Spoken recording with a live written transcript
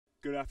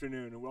Good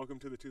afternoon, and welcome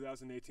to the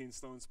 2018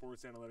 Sloan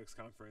Sports Analytics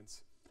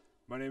Conference.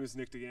 My name is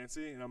Nick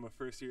DeGancy, and I'm a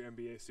first-year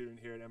MBA student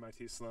here at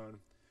MIT Sloan.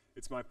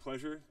 It's my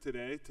pleasure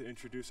today to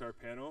introduce our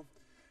panel,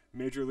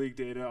 Major League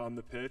Data on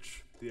the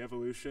Pitch, the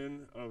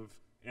Evolution of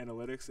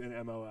Analytics in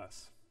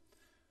MLS.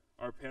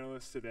 Our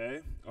panelists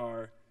today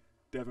are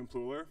Devin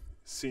Pooler,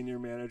 Senior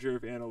Manager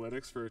of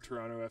Analytics for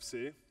Toronto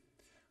FC,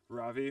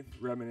 Ravi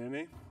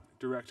Remaneni,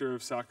 Director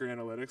of Soccer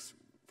Analytics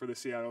for the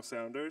Seattle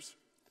Sounders,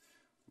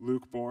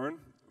 Luke Bourne,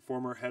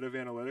 former Head of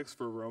Analytics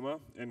for Roma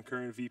and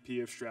current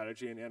VP of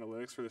Strategy and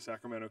Analytics for the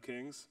Sacramento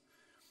Kings,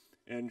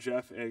 and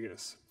Jeff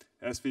Agus,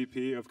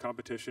 SVP of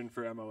Competition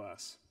for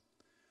MLS.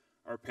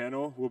 Our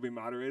panel will be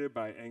moderated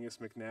by Angus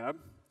McNabb,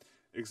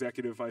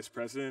 Executive Vice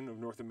President of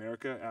North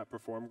America at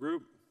Perform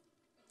Group,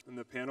 and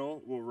the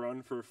panel will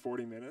run for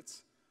 40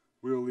 minutes.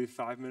 We will leave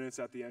 5 minutes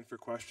at the end for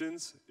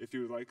questions. If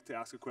you would like to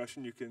ask a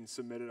question, you can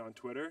submit it on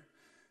Twitter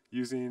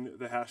using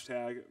the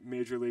hashtag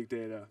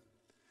 #MajorLeagueData.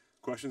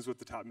 Questions with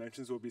the top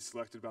mentions will be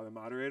selected by the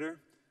moderator.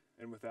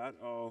 And with that,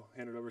 I'll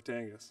hand it over to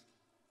Angus.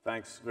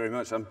 Thanks very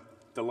much. I'm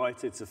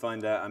delighted to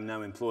find out I'm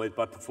now employed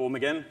by Perform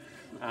again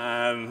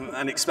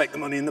and expect the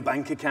money in the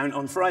bank account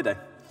on Friday.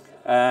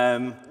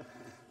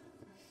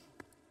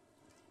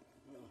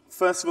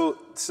 First of all,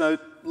 so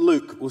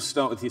Luke, we'll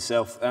start with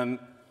yourself.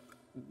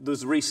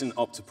 There's a recent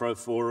OptaPro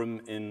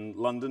forum in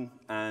London,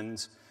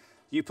 and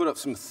you put up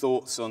some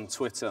thoughts on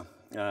Twitter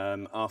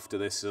after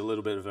this, a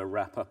little bit of a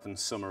wrap-up and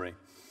summary.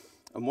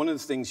 And one of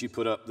the things you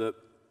put up that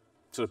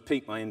sort of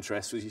piqued my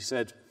interest was you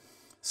said,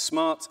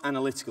 smart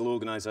analytical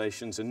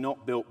organizations are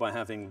not built by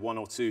having one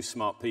or two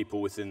smart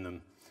people within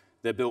them.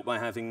 They're built by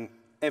having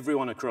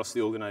everyone across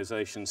the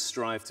organization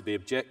strive to be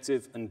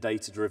objective and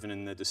data-driven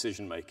in their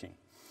decision-making.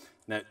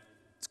 Now,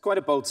 it's quite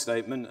a bold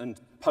statement, and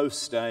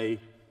post a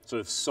sort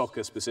of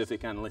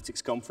soccer-specific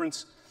analytics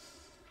conference.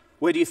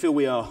 Where do you feel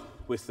we are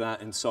with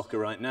that in soccer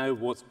right now?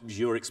 What's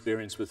your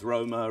experience with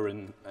Roma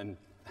and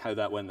how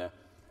that went there?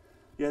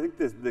 Yeah, I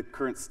think the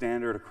current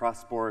standard across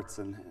sports,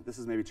 and this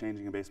is maybe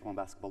changing in baseball and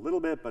basketball a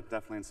little bit, but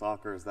definitely in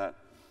soccer, is that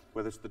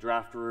whether it's the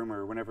draft room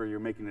or whenever you're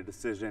making a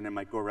decision, it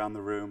might go around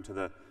the room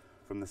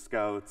from the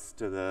scouts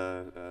to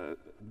the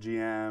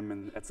GM,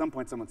 and at some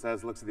point someone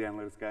looks at the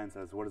analytics guy and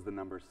says, what does the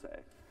numbers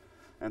say?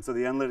 And so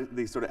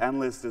the sort of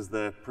analyst is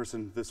the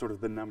person, the sort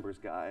of the numbers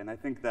guy, and I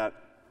think that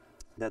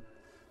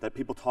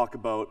people talk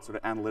about sort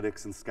of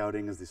analytics and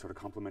scouting as these sort of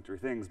complementary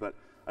things, but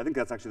I think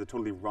that's actually the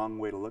totally wrong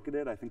way to look at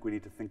it. I think we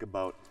need to think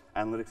about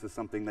analytics as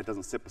something that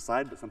doesn't sit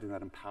beside, but something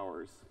that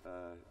empowers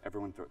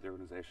everyone throughout the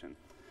organization.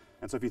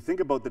 And so if you think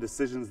about the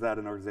decisions that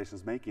an organization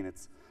is making,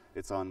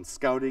 it's on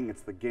scouting,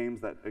 it's the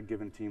games that a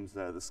given teams,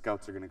 the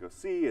scouts are going to go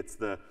see, it's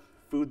the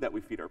food that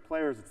we feed our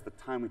players, it's the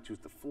time we choose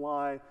to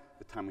fly,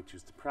 the time we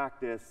choose to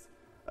practice,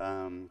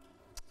 the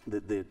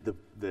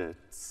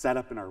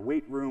setup in our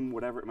weight room,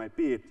 whatever it might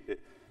be.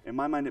 In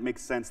my mind, it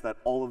makes sense that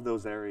all of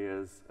those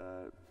areas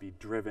be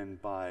driven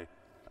by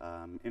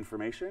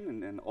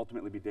information and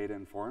ultimately be data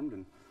informed.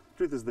 And the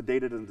truth is, the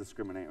data doesn't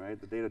discriminate, right?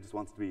 The data just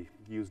wants to be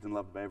used and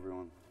loved by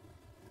everyone.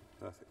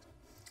 Perfect.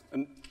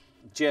 And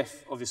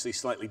Jeff, obviously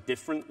slightly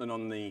different than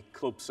on the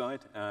club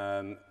side,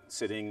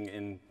 sitting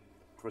in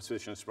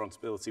cross-position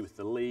responsibility with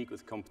the league,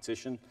 with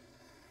competition.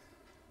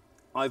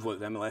 I've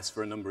worked at MLS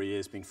for a number of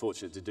years, been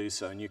fortunate to do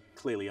so, and you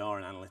clearly are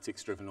an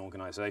analytics-driven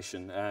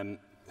organization.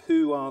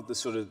 Who are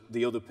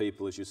the other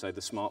people, as you say,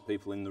 the smart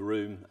people in the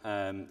room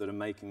that are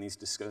making these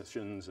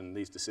discussions and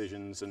these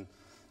decisions, and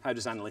how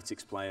does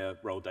analytics play a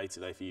role day to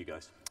day for you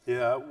guys?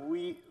 Yeah,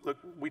 we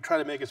try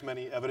to make as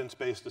many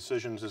evidence-based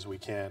decisions as we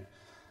can.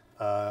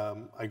 I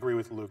agree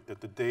with Luke that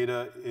the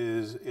data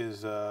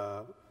is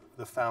the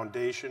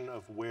foundation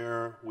of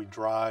where we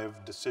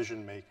drive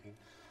decision making,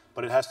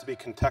 but it has to be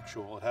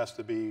contextual. It has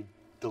to be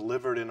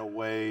delivered in a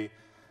way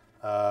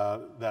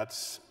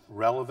that's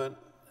relevant.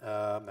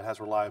 That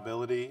has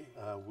reliability.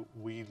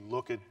 We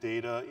look at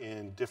data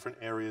in different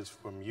areas,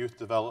 from youth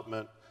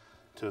development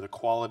to the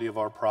quality of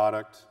our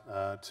product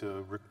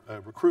to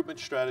recruitment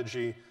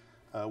strategy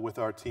with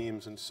our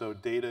teams. And so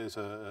data is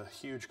a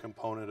huge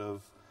component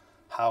of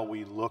how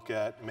we look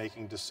at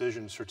making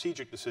decisions,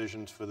 strategic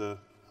decisions for the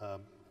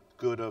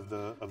good of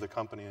the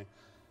company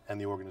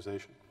and the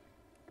organization.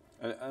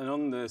 And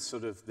on the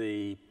sort of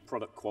the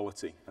product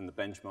quality and the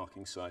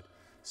benchmarking side,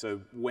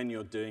 so when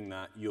you're doing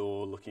that,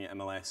 you're looking at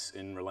MLS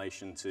in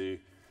relation to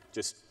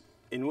just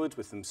inward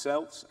with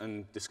themselves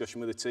and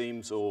discussion with the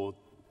teams, or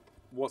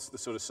what's the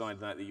sort of side of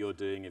that you're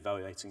doing,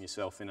 evaluating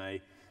yourself in a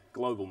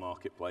global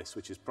marketplace,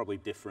 which is probably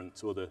different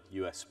to other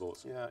US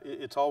sports? Yeah,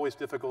 it's always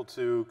difficult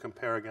to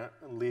compare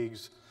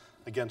leagues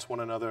against one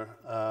another,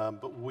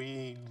 but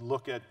we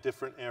look at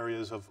different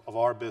areas of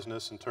our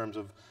business in terms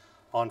of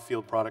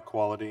on-field product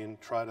quality and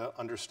try to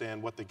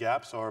understand what the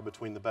gaps are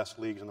between the best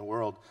leagues in the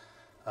world.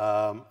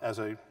 As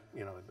a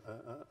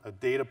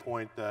data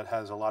point that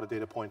has a lot of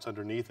data points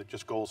underneath it,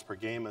 just goals per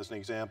game as an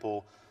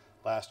example.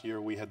 Last year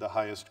we had the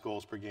highest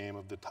goals per game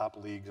of the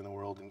top leagues in the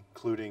world,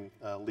 including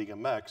Liga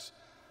MX.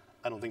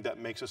 I don't think that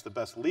makes us the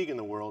best league in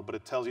the world, but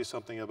it tells you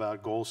something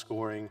about goal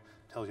scoring,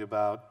 tells you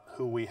about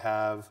who we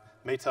have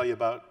may tell you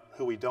about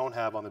who we don't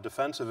have on the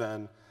defensive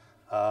end,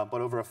 but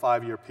over a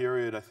 5-year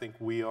period, I think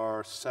we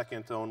are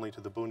second only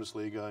to the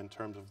Bundesliga in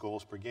terms of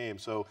goals per game.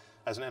 So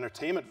as an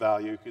entertainment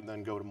value, you can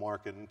then go to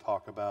market and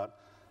talk about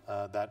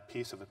that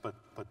piece of it.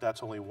 But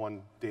that's only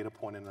one data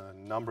point in a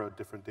number of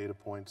different data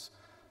points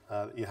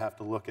that you have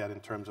to look at in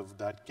terms of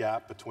that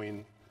gap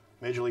between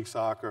Major League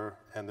Soccer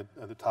and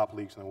the top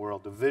leagues in the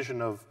world. The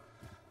vision of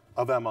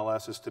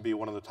MLS is to be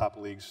one of the top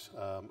leagues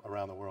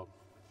around the world.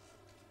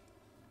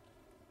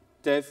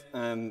 Dev,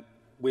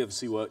 we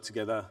obviously worked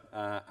together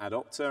at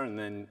Opta, and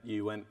then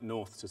you went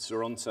north to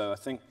Toronto. I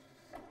think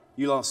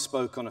you last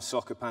spoke on a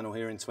soccer panel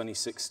here in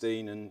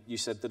 2016, and you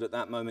said that at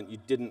that moment you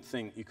didn't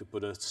think you could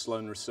put a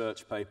Sloan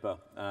research paper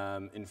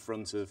in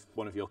front of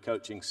one of your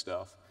coaching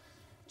staff.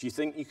 Do you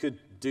think you could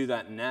do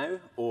that now,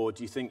 or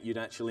do you think you'd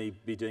actually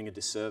be doing a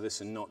disservice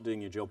and not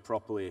doing your job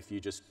properly if you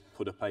just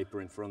put a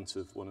paper in front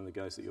of one of the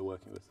guys that you're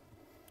working with?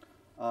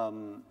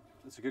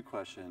 That's a good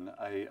question.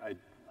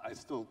 I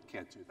still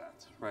can't do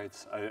that, right?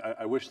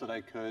 I wish that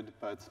I could,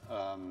 but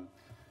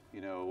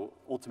you know,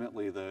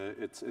 ultimately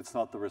it's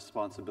not the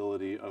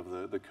responsibility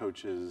of the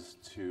coaches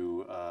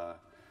to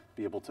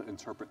be able to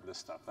interpret this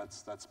stuff.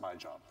 That's my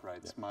job,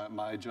 right? Yeah.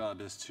 My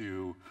job is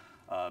to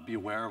be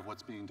aware of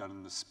what's being done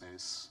in this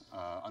space,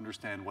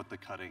 understand what the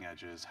cutting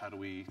edge is. How do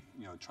we,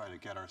 you know, try to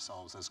get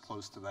ourselves as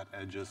close to that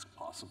edge as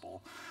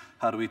possible?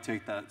 How do we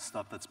take that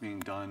stuff that's being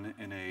done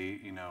in a,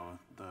 you know,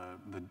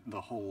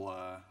 the whole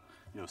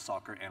you know,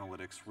 soccer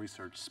analytics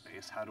research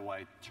space? How do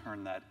I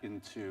turn that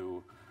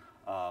into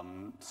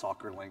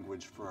soccer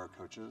language for our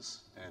coaches?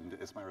 And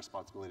it's my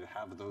responsibility to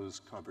have those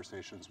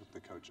conversations with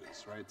the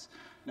coaches, right?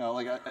 Now,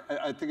 like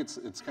I think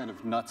it's kind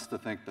of nuts to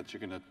think that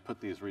you're going to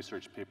put these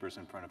research papers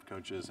in front of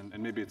coaches, and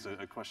maybe it's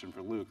a question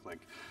for Luke.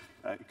 Like,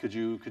 could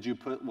you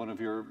put one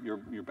of your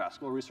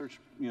basketball research,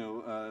 you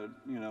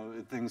know,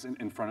 things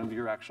in front of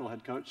your actual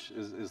head coach?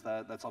 Is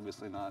that's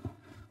obviously not?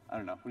 I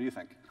don't know. What do you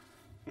think?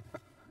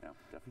 No,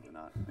 definitely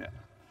not. Yeah.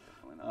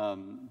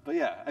 But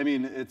yeah, I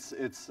mean, it's you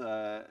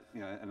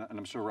know, and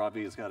I'm sure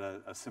Ravi has got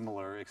a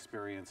similar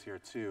experience here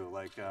too.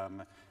 Like,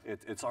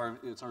 it's our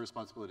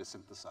responsibility to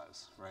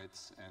synthesize, right?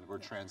 And we're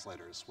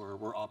translators.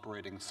 We're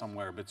operating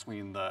somewhere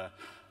between the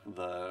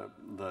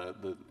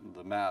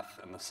math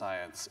and the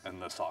science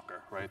and the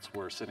soccer, right? So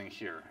we're sitting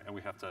here, and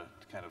we have to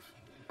kind of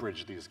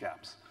bridge these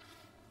gaps.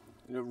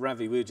 You know,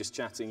 Ravi, we were just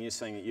chatting. You're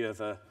saying that you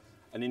have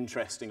an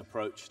interesting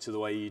approach to the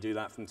way you do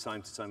that from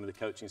time to time with the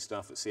coaching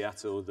staff at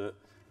Seattle, that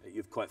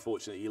you're quite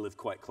fortunate you live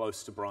quite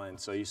close to Brian,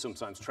 so you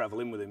sometimes travel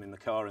in with him in the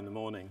car in the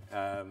morning,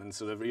 and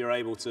sort of you're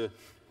able to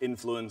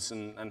influence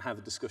and have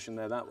a discussion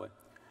there that way.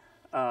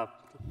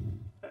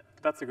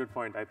 That's a good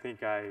point. I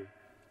think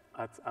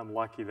I'm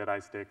lucky that I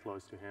stay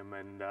close to him,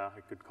 and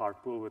I could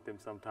carpool with him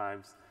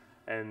sometimes,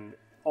 and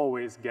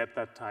always get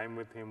that time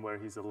with him where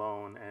he's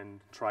alone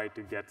and try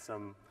to get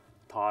some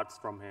thoughts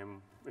from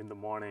him in the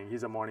morning.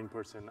 He's a morning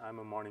person, I'm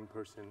a morning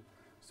person,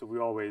 so we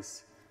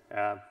always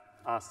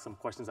ask some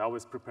questions. I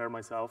always prepare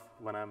myself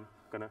when I'm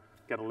gonna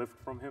get a lift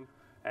from him,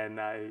 and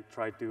I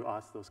try to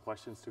ask those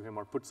questions to him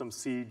or put some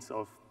seeds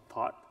of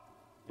thought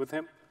with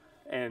him.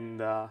 And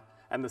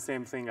the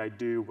same thing I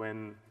do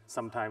when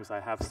sometimes I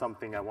have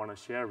something I want to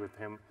share with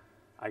him.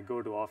 I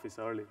go to office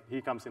early. He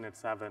comes in at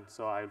 7,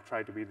 so I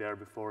try to be there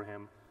before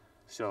him.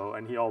 So,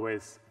 and he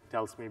always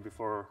tells me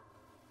before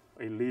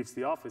he leaves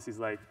the office, he's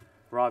like,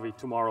 Ravi,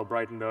 tomorrow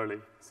bright and early.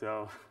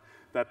 So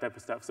that type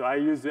of stuff. So I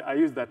use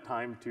that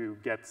time to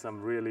get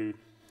some really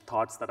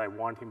thoughts that I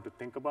want him to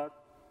think about.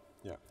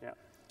 Yeah. Yeah.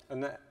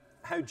 And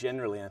how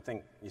generally, I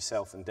think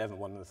yourself and Devon,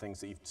 one of the things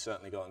that you've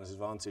certainly got as an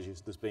advantage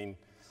is there's been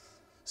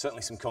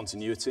certainly some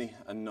continuity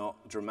and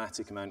not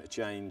dramatic amount of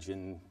change.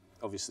 And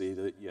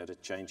obviously you had a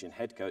change in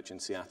head coach in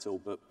Seattle,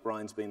 but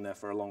Brian's been there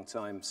for a long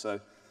time. So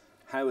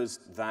how has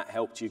that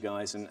helped you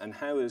guys, and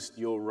how has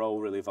your role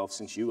really evolved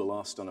since you were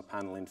last on a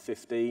panel in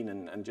 2015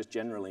 and just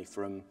generally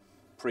from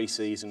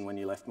pre-season when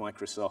you left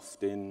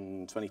Microsoft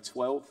in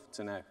 2012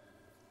 to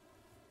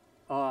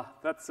now?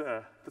 That's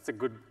a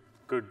good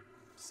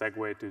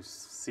segue to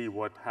see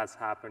what has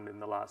happened in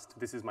the last.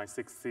 This is my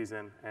 6th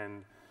season,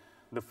 and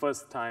the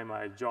first time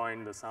I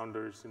joined the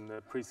Sounders in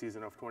the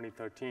preseason of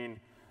 2013,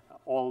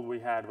 all we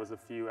had was a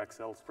few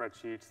Excel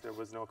spreadsheets. There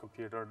was no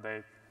computer.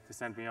 They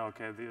sent me,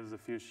 okay, there's a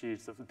few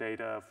sheets of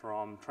data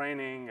from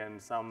training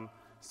and some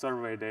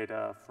survey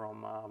data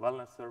from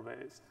wellness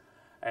surveys.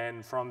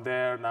 And from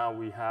there, now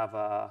we have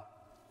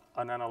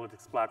an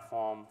analytics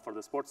platform for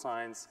the sports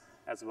science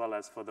as well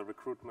as for the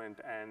recruitment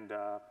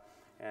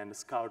and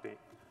scouting.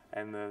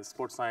 And the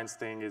sports science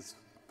thing is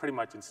pretty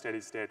much in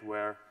steady state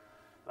where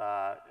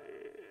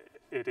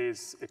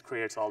it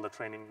creates all the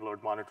training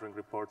load monitoring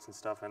reports and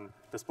stuff, and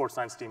the sports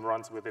science team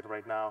runs with it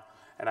right now,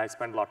 and I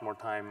spend a lot more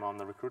time on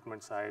the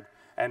recruitment side.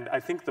 And I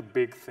think the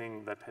big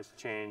thing that has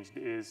changed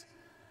is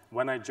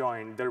when I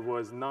joined, there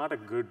was not a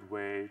good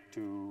way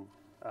to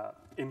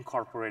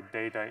incorporate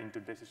data into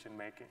decision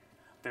making.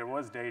 There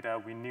was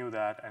data, we knew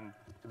that, and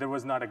there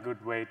was not a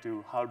good way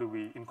to how do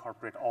we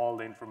incorporate all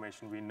the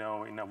information we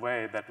know in a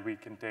way that we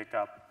can take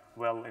up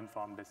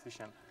well-informed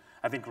decision.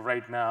 I think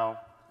right now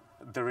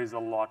there is a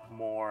lot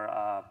more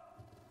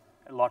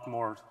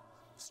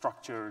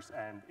structures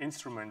and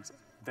instruments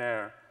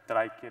there that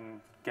I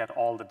can get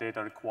all the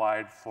data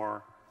required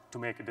to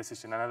make a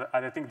decision. And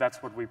I think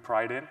that's what we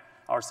pride in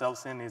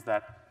ourselves in, is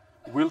that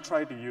we'll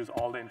try to use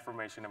all the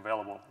information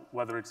available,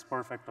 whether it's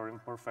perfect or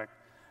imperfect.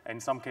 In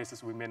some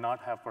cases, we may not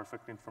have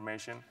perfect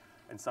information.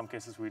 In some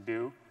cases, we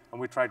do. And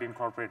we try to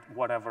incorporate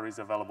whatever is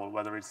available,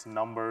 whether it's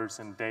numbers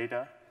and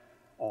data,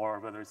 or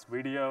whether it's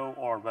video,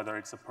 or whether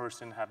it's a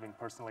person having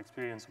personal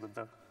experience with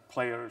the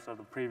players of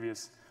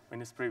in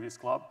his previous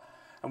club.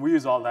 And we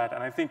use all that.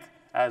 And I think,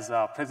 as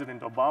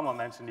President Obama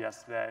mentioned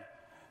yesterday,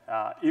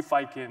 if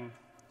I can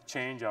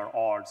change our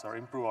odds or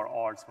improve our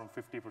odds from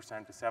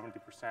 50% to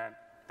 70%,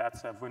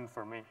 that's a win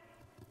for me.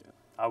 Yeah.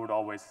 I would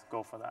always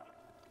go for that.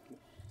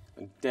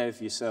 And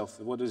Dev, yourself,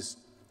 what does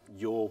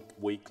your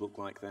week look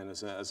like then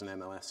as an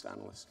MLS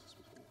analyst?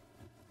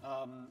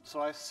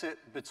 So I sit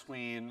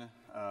between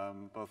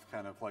both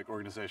kind of like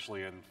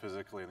organizationally and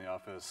physically in the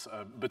office,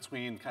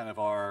 between kind of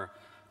our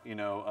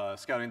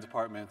scouting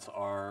departments,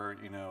 our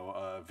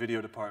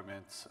video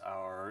departments,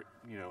 our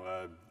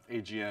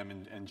AGM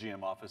and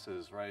GM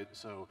offices, right?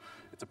 So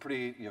it's a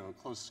pretty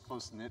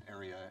close knit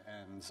area,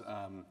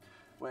 and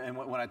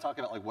when I talk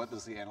about like what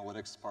does the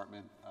analytics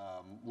department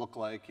look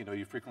like,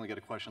 you frequently get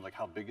a question like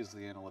how big is the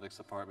analytics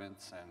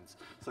department, and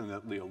something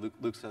that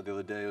Luke said the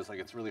other day was like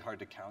it's really hard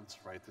to count,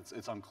 right?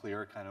 It's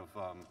unclear kind of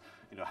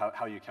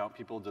how you count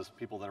people. Does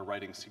people that are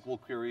writing SQL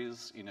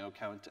queries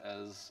count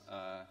as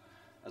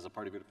a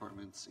part of your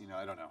department?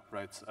 I don't know,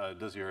 right?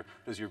 Does your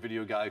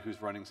video guy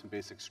who's running some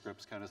basic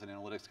scripts count as an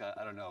analytics guy?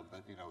 I don't know,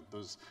 but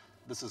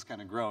this is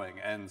kind of growing,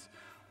 and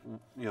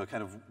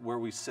kind of where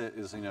we sit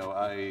is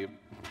I'm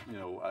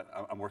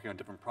working on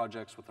different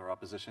projects with our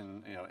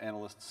opposition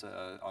analysts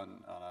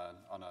on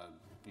a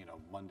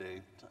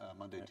Monday,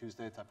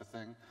 Tuesday type of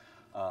thing,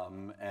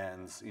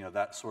 and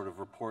that sort of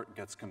report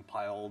gets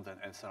compiled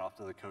and sent off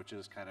to the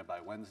coaches kind of by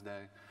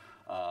Wednesday.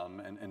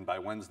 And by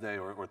Wednesday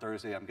or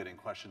Thursday, I'm getting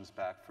questions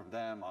back from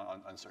them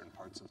on certain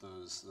parts of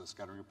those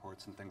scouting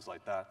reports and things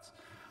like that.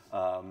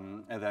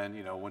 And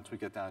then, once we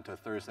get down to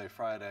Thursday,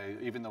 Friday,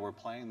 even though we're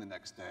playing the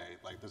next day,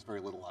 like there's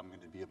very little I'm going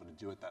to be able to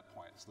do at that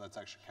point. So that's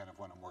actually kind of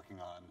when I'm working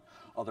on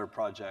other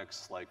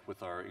projects, like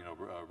with our,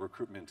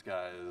 recruitment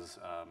guys,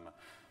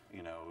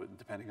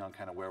 depending on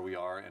kind of where we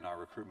are in our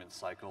recruitment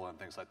cycle and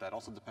things like that.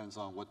 Also depends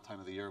on what time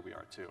of the year we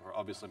are too. Or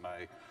obviously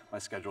my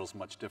schedule is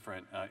much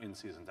different in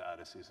season to out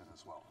of season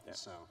as well. Yeah.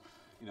 So,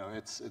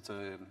 it's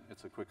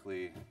a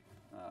quickly,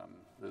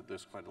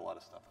 there's quite a lot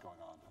of stuff going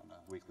on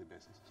a weekly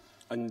basis.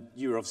 And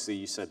you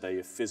said that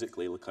you're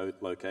physically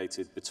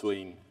located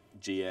between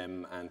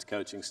GM and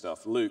coaching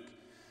staff. Luke,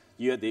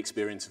 you had the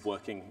experience of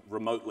working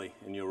remotely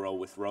in your role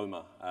with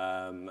Roma.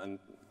 And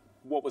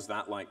what was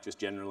that like, just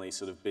generally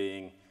sort of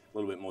being a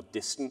little bit more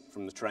distant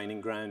from the training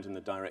ground and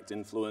the direct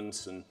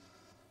influence? And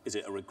is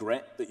it a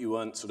regret that you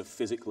weren't sort of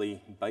physically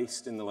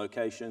based in the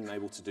location,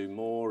 able to do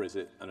more? Is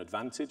it an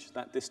advantage,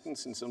 that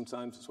distance, in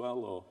sometimes as well,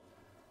 or?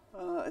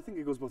 I think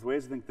it goes both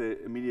ways. I think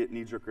the immediate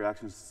knee-jerk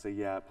reaction is to say,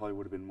 yeah, it probably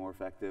would have been more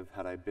effective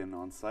had I been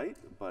on site.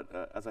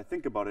 But as I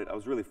think about it, I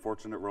was really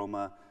fortunate at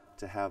Roma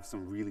to have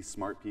some really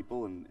smart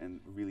people and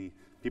really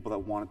people that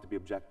wanted to be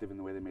objective in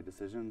the way they made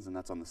decisions. And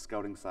that's on the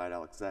scouting side,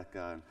 Alex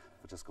Zecca and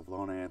Francesco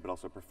Vallone, but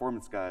also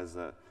performance guys,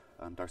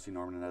 Darcy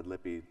Norman and Ed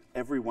Lippy.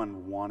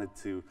 Everyone wanted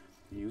to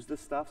use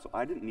this stuff, so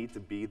I didn't need to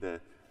be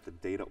the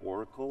data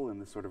oracle,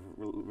 and this sort of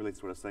relates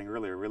to what I was saying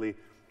earlier. Really,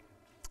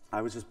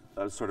 I was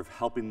sort of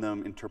helping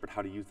them interpret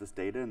how to use this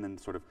data, and then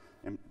sort of,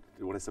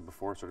 what I said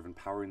before, sort of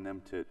empowering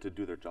them to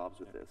do their jobs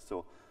with this.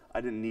 So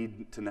I didn't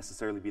need to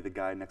necessarily be the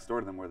guy next door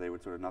to them where they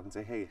would sort of knock and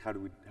say, hey, how do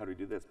we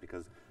do this?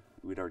 Because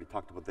we'd already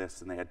talked about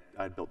this, and I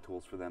had built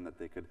tools for them that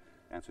they could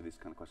answer these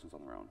kind of questions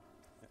on their own.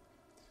 Yeah.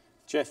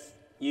 Jeff,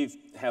 you've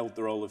held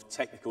the role of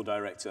technical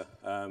director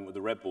with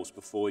the Red Bulls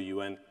before you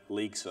went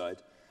league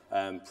side,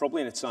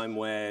 probably in a time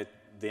where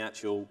the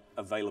actual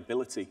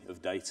availability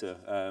of data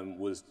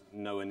was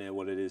nowhere near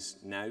what it is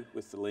now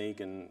with the league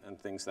and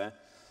things there.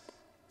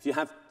 If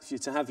you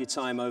to have your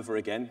time over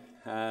again,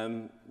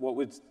 what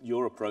would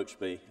your approach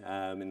be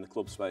in the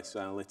club space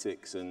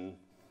analytics, and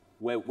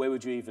where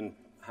would you even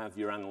have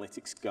your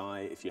analytics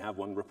guy, if you have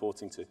one,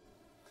 reporting to?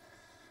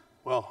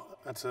 Well,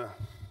 that's a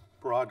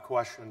broad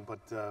question, but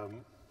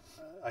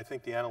I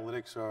think the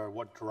analytics are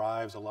what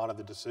drives a lot of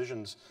the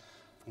decisions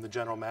from the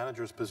general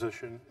manager's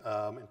position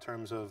in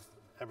terms of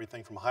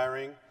everything from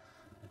hiring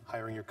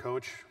your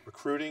coach,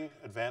 recruiting,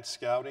 advanced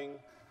scouting,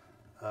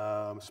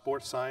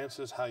 sports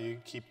sciences, how you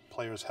keep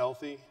players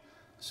healthy.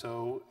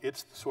 So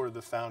it's sort of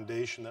the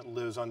foundation that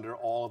lives under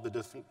all of the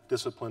different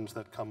disciplines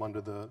that come under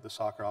the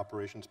soccer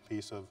operations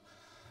piece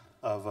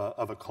of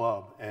a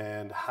club,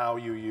 and how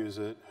you use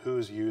it,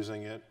 who's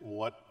using it,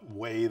 what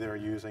way they're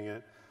using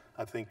it,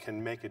 I think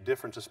can make a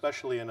difference,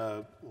 especially in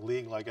a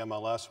league like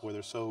MLS where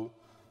there's so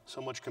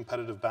much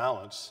competitive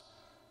balance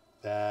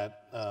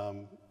that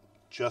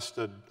just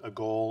a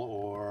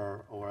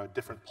goal or a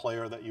different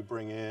player that you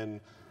bring in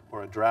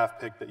or a draft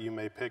pick that you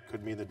may pick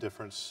could mean the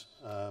difference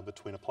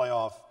between a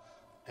playoff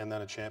and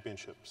then a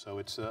championship. So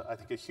it's, I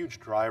think, a huge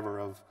driver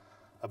of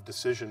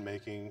decision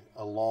making,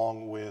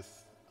 along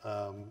with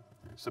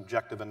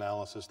subjective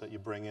analysis that you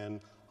bring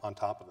in on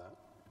top of that.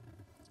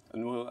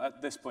 And well,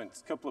 at this point,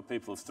 a couple of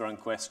people have thrown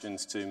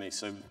questions to me,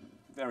 so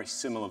very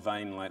similar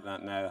vein like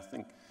that now. I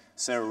think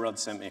Sarah Rudd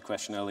sent me a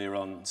question earlier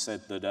on and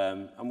said that,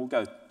 and we'll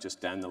go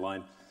just down the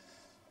line,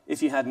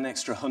 if you had an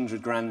extra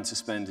 100 grand to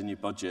spend in your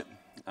budget,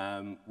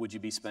 would you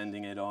be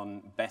spending it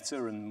on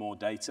better and more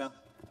data,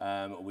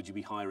 or would you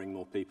be hiring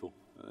more people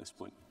at this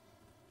point?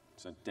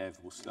 So Dev,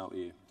 we'll start with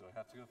you. Do I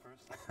have to go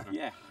first?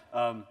 Yeah.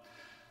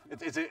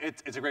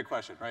 It's a great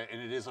question, right?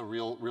 And it is a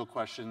real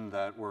question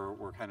that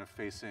we're kind of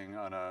facing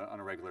on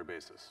a regular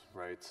basis,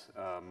 right?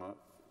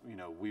 You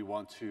know, we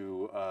want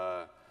to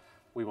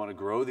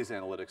grow these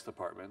analytics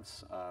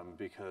departments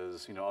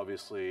because, you know,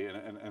 obviously,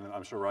 and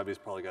I'm sure Ravi's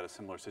probably got a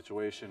similar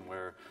situation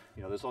where,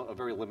 you know, there's a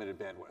very limited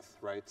bandwidth,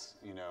 right?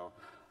 You know,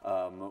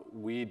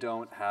 we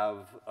don't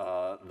have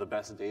the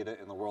best data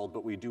in the world,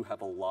 but we do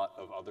have a lot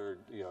of other,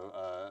 you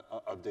know,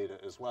 of data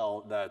as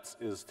well that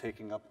is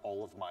taking up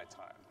all of my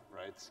time,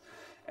 right?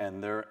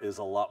 And there is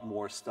a lot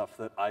more stuff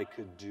that I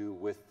could do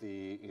with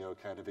the, you know,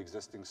 kind of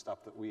existing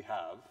stuff that we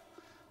have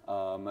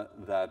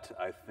that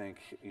I think,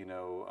 you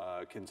know,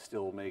 can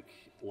still make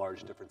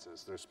large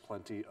differences. There's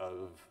plenty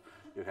of,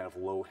 you know, kind of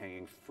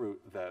low-hanging fruit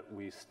that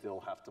we still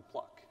have to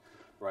pluck,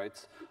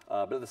 right?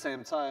 But at the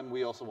same time,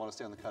 we also want to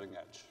stay on the cutting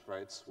edge,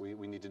 right?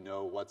 We need to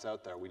know what's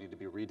out there. We need to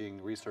be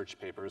reading research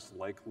papers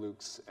like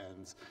Luke's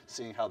and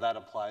seeing how that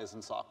applies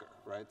in soccer,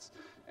 right?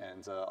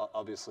 And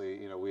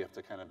obviously, you know, we have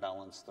to kind of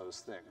balance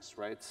those things,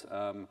 right?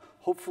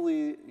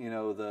 Hopefully, you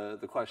know,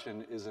 the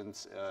question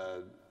isn't,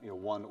 you know,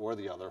 one or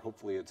the other.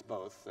 Hopefully, it's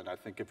both. And I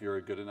think if you're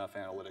a good enough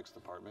analytics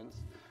department,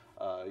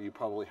 you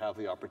probably have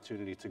the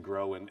opportunity to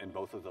grow in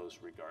both of those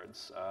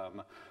regards.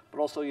 But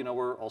also, you know,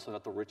 we're also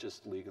not the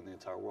richest league in the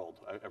entire world.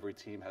 Every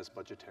team has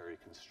budgetary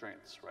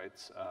constraints,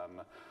 right?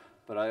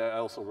 But I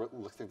also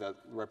think that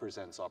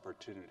represents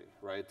opportunity,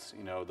 right?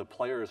 You know, the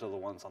players are the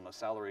ones on the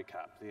salary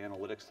cap. The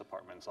analytics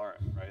departments aren't,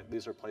 right?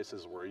 These are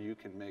places where you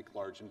can make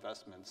large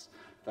investments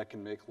that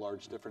can make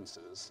large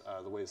differences,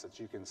 the ways that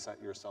you can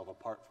set yourself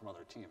apart from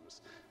other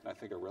teams. And I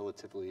think are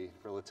relatively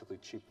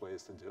cheap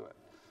ways to do it.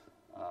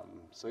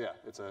 So yeah,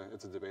 it's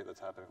a debate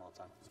that's happening all the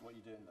time. So what are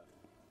you doing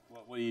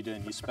though? What are you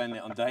doing? You spend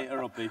it on data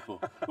or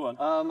people? Go on.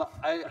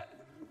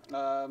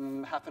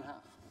 Half and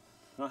half.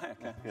 Right,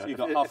 okay. Yeah. So you've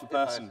got half a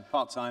person,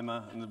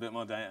 part-timer, and a bit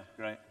more data.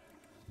 Great.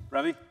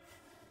 Ravi?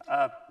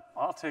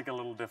 I'll take a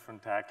little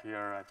different tack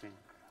here. I think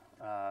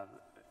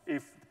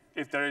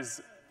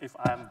if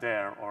I'm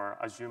there, or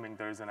assuming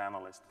there is an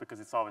analyst, because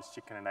it's always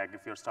chicken and egg.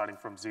 If you're starting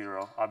from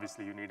zero,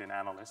 obviously you need an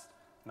analyst,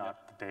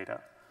 not the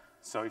data.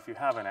 So if you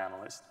have an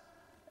analyst,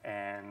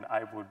 and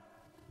I would,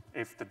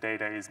 if the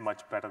data is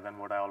much better than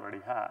what I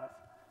already have,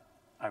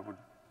 I would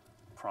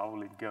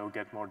probably go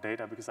get more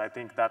data, because I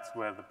think that's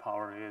where the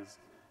power is.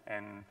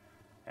 And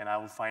I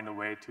will find a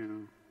way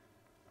to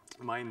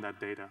mine that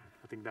data.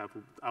 I think that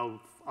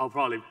I'll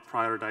probably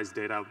prioritize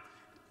data.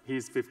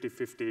 He's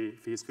 50-50.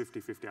 If he's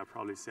 50-50, I'll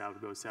probably say I'll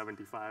go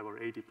 75 or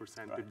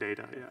 80% with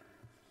data. Yeah.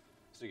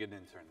 So you get an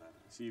intern then.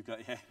 So you've got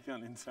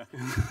an intern.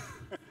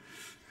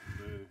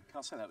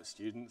 Can't say that with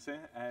students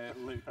here.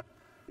 Luke.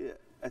 Yeah,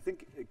 I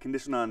think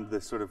conditioned on the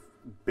sort of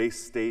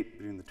base state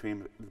between the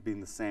two being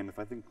the same. If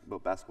I think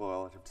about basketball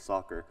relative to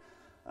soccer,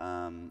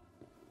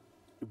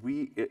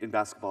 we in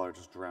basketball are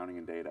just drowning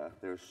in data.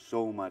 There's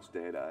so much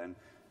data,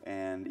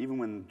 and even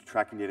when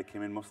tracking data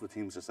came in, most of the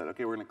teams just said,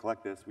 okay, we're going to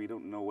collect this. We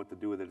don't know what to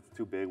do with it. It's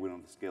too big. We don't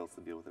have the scales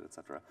to deal with it, et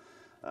cetera.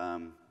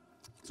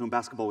 So in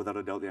basketball, without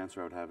a doubt, the answer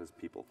I would have is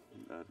people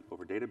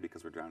over data,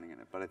 because we're drowning in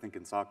it. But I think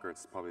in soccer,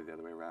 it's probably the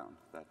other way around,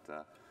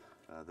 that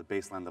the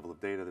baseline level of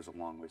data, there's a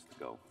long ways to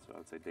go. So I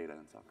would say data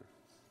in soccer.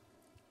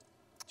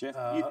 Jeff,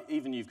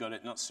 you've got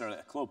it not necessarily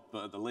at a club,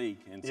 but at the league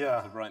in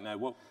terms of right now.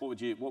 What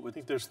would I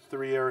think there's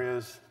three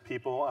areas.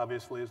 People,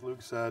 obviously, as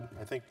Luke said.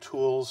 I think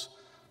tools,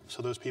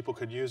 so those people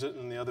could use it.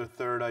 And the other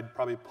third, I'd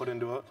probably put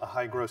into a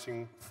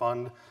high-grossing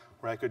fund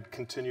where I could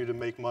continue to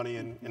make money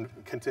and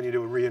continue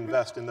to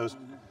reinvest in those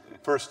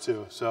first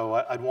two. So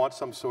I'd want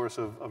some source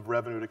of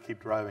revenue to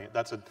keep driving it.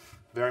 That's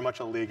very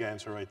much a league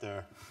answer right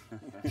there.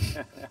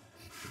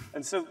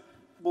 And so,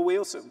 well,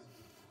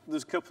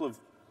 there's a couple of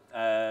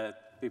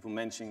people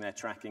mentioning their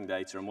tracking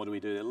data, and what do we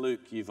do?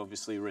 Luke, you've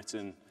obviously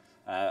written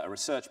a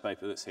research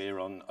paper that's here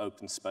on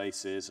open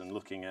spaces and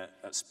looking at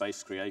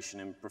space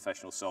creation in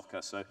professional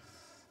soccer. So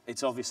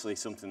it's obviously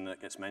something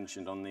that gets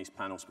mentioned on these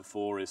panels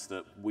before, is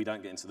that we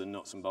don't get into the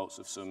nuts and bolts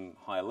of some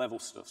higher level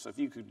stuff. So if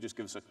you could just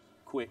give us a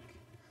quick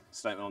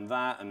statement on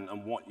that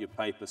and what your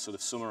paper sort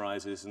of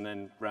summarizes, and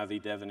then Ravi,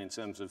 Devon, in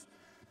terms of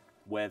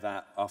where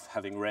that, of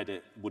having read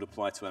it, would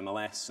apply to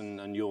MLS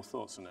and your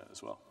thoughts on it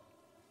as well.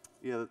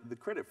 Yeah, the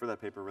credit for that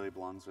paper really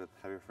belongs with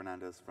Javier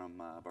Fernandez from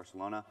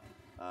Barcelona.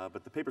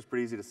 But the paper's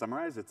pretty easy to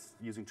summarize. It's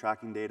using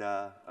tracking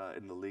data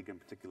in the league in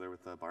particular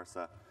with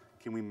Barca.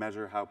 Can we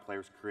measure how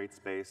players create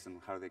space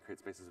and how they create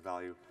space as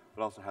value,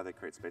 but also how they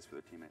create space for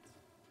their teammates?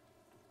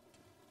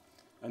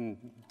 And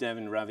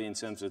Devin, Ravi, in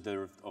terms of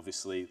there are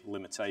obviously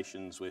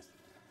limitations with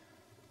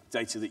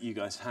data that you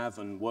guys have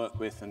and work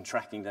with, and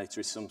tracking data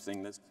is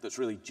something that's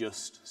really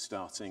just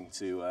starting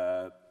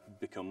to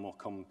become more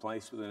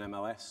commonplace within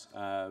MLS.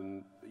 Are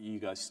you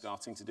guys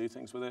starting to do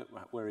things with it?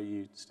 Where are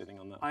you sitting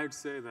on that? I'd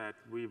say that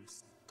we've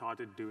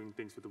started doing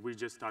things with it. We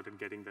just started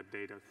getting that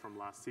data from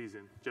last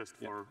season, just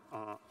for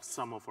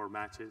some of our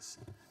matches,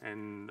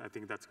 and I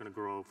think that's going to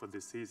grow for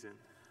this season.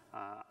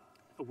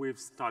 We've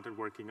started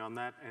working on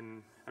that,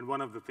 and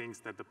one of the things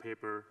that the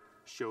paper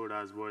showed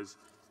us was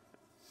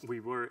we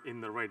were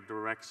in the right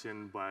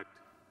direction, but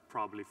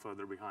probably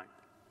further behind.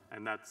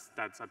 And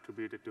that's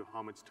attributed to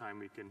how much time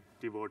we can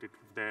devote it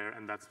there,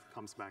 and that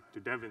comes back to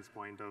Devin's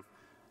point of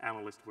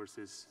analyst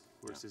versus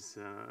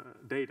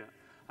data.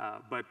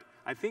 But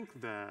I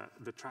think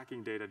the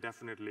tracking data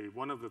definitely,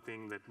 one of the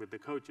things that with the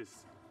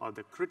coaches, or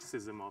the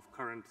criticism of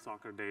current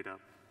soccer data,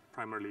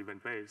 primarily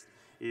event-based,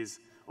 is,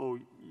 oh,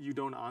 you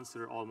don't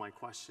answer all my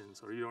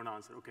questions, or you don't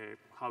answer, okay,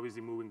 how is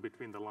he moving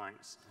between the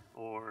lines?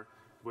 Or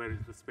where is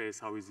the space,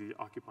 how is he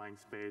occupying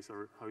space,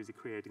 or how is he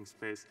creating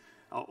space?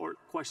 Or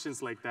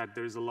questions like that,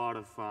 there's a lot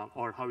of,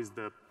 or how is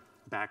the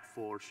back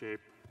four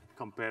shape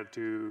compared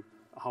to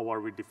how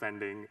are we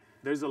defending?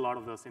 There's a lot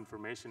of those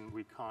information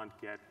we can't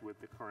get with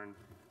the current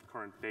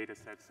data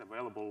sets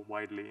available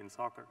widely in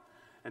soccer.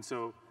 And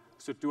so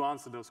to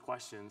answer those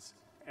questions,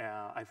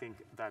 I think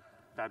that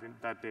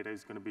data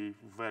is going to be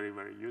very,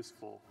 very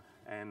useful.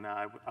 And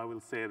I will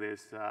say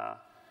this,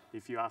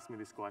 if you ask me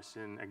this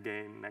question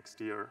again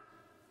next year,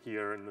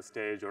 here in the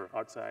stage or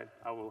outside,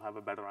 I will have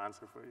a better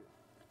answer for you.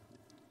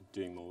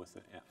 Doing more with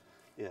it, yeah.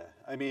 Yeah,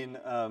 I mean,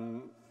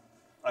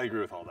 I agree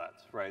with all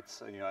that, right?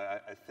 So,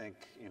 I think,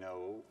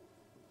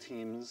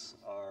 teams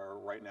are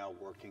right now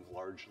working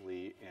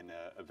largely in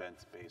an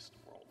event-based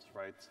world,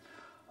 right?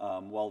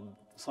 While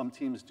some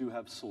teams do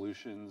have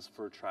solutions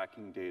for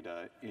tracking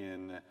data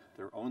in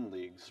their own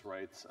leagues,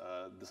 right?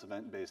 This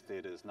event-based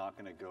data is not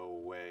going to go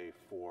away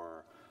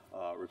for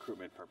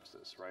recruitment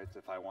purposes, right?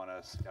 If I want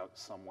to scout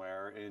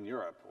somewhere in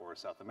Europe or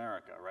South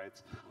America, right?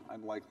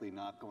 I'm likely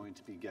not going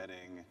to be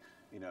getting,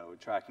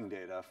 tracking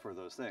data for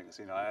those things.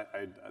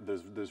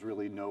 There's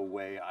really no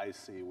way I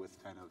see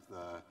with kind of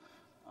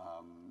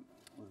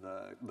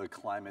the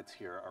climate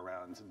here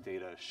around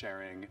data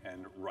sharing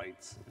and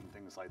rights and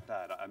things like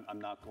that. I'm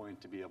not going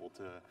to be able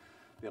to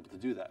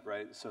do that,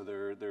 right? So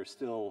there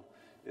still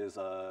is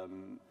a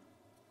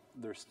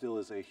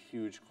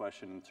huge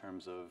question in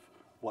terms of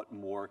what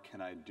more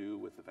can I do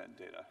with event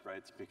data,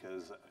 right?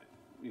 Because,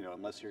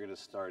 unless you're going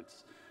to start,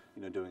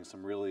 doing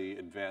some really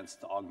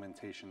advanced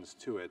augmentations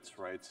to it,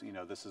 right?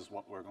 This is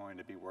what we're going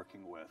to be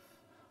working with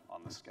on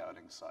the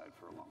scouting side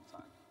for a long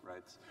time,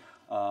 right?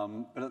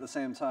 But at the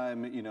same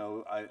time,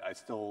 I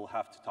still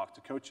have to talk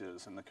to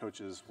coaches, and the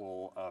coaches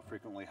will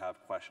frequently have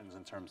questions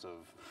in terms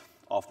of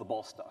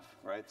off-the-ball stuff,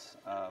 right?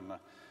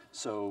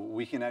 So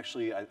we can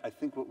actually, I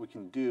think what we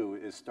can do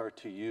is start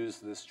to use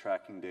this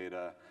tracking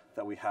data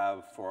that we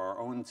have for our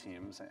own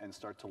teams and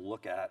start to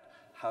look at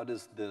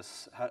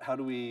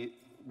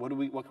what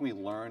can we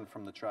learn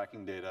from the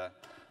tracking data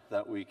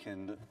that we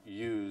can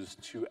use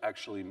to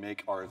actually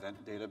make our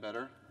event data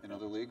better in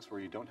other leagues where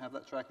you don't have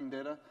that tracking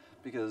data?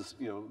 Because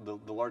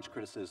the large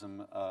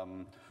criticism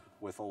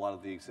with a lot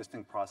of the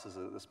existing processes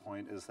at this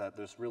point is that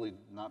there's really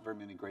not very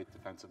many great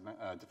defensive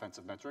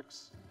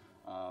metrics,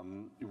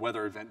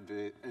 whether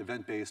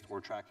event-based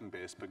or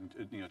tracking-based. But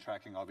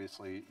tracking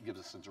obviously gives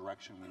us a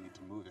direction we need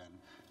to move in,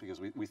 because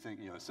we think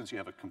since you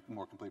have a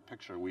more complete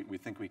picture, we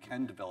think we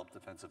can develop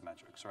defensive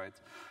metrics, right?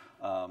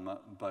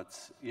 But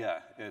yeah,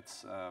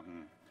 it's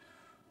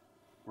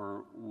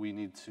we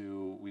need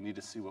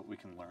to see what we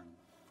can learn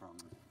from.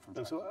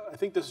 And so I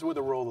think this is where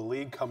the role of the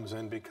league comes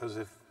in, because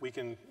if we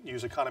can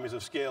use economies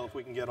of scale, if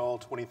we can get all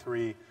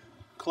 23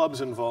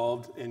 clubs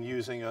involved in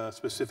using a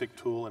specific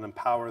tool and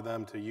empower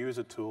them to use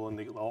a tool, and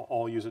they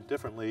all use it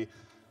differently,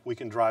 we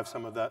can drive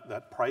some of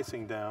that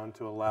pricing down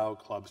to allow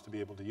clubs to be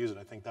able to use it.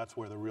 I think that's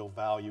where the real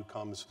value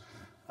comes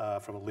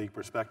from a league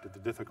perspective. The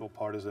difficult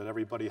part is that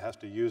everybody has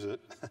to use it,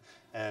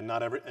 and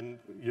and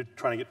you're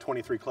trying to get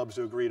 23 clubs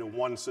to agree to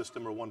one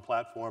system or one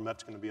platform.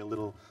 That's going to be a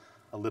little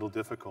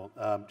difficult.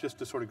 Just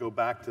to sort of go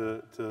back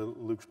to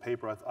Luke's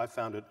paper, I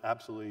found it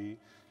absolutely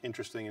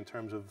interesting in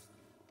terms of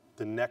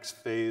the next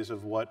phase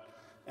of what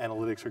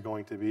analytics are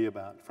going to be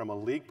about. From a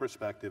league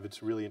perspective,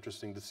 it's really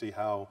interesting to see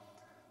how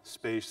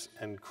space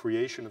and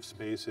creation of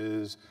space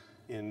is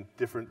in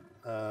different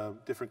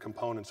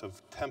components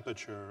of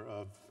temperature,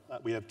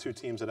 we have two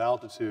teams at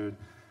altitude,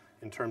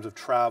 in terms of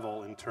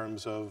travel, in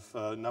terms of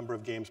number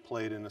of games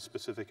played in a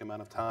specific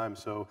amount of time.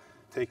 So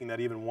taking that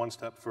even one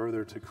step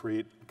further to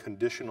create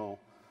conditional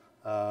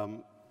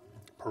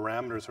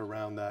parameters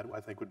around that,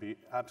 I think would be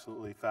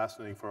absolutely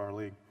fascinating for our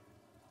league.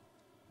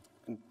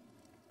 And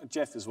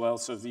Jeff as well,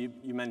 so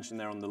you mentioned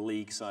there on the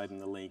league side and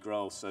the league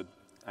role, so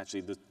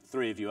actually the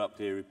three of you up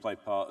here who play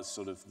part as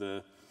sort of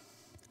the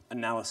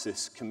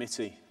analysis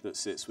committee that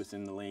sits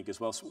within the league as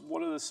well. So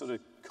what are the sort of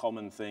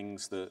common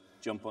things that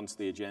jump onto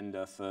the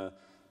agenda for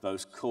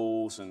those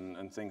calls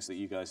and things that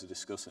you guys are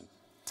discussing?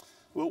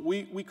 Well,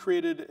 we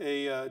created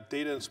a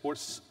data and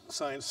sports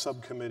science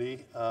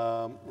subcommittee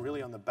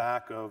really on the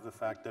back of the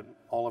fact that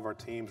all of our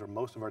teams, or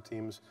most of our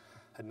teams,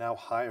 had now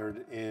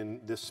hired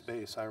in this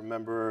space. I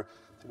remember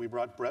we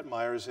brought Brett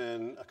Myers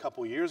in a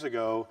couple years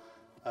ago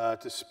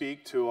to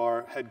speak to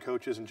our head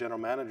coaches and general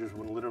managers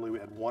when literally we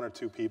had one or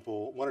two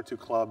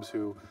clubs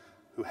who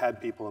had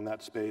people in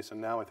that space,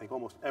 and now I think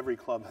almost every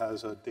club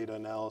has a data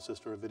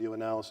analyst or a video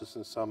analyst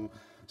in some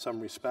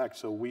respect.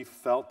 So we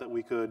felt that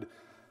we could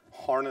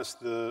harness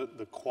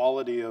the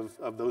quality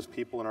of those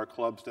people in our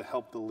clubs to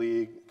help the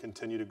league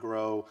continue to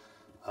grow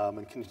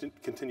and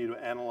continue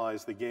to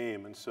analyze the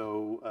game. And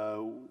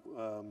so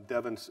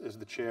Devin is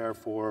the chair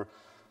for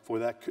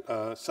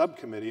that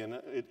subcommittee, and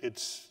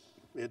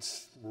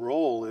its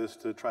role is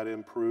to try to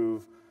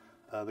improve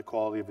the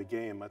quality of the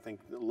game. I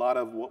think a lot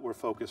of what we're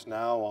focused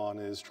now on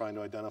is trying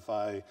to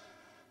identify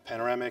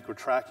panoramic or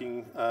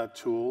tracking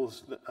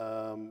tools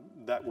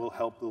that will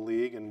help the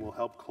league and will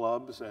help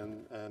clubs,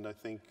 and I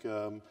think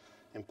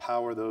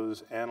empower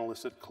those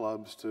analysts at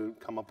clubs to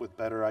come up with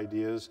better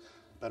ideas,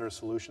 better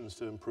solutions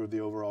to improve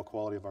the overall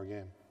quality of our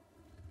game.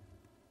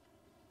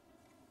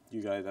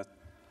 You guys, that's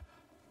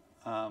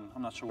I'm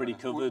not sure pretty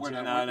covered.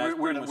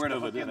 Where to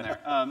hook in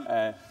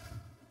there.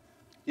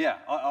 Yeah,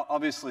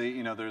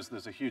 obviously,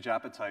 there's a huge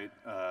appetite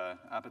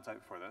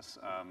for this.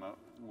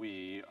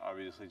 We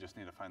obviously just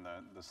need to find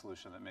the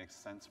solution that makes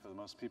sense for the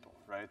most people,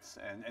 right?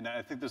 And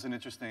I think there's an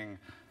interesting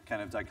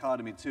kind of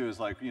dichotomy too.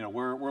 Is like,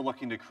 we're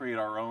looking to create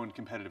our own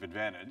competitive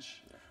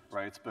advantage,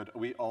 right? But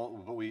we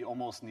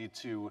almost need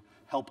to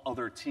help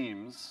other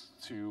teams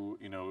to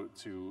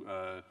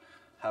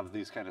have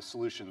these kind of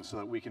solutions so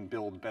that we can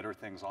build better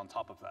things on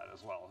top of that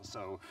as well.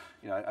 So,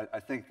 I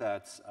think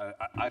that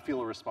I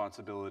feel a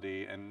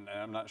responsibility, and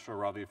I'm not sure,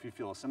 Ravi, if you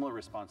feel a similar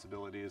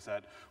responsibility, is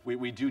that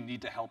we do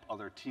need to help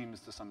other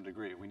teams to some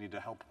degree. We need to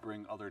help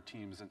bring other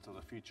teams into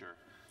the future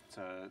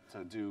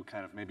to do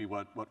kind of maybe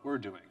what we're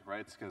doing,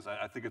 right? Because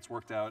I think it's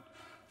worked out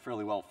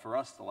fairly well for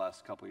us the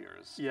last couple of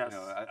years. Yes.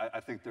 I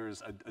think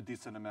there's a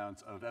decent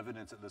amount of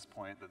evidence at this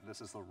point that this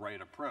is the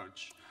right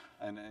approach,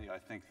 and I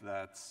think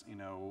that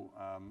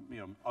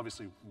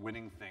obviously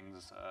winning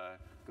things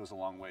goes a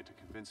long way to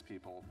convince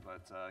people,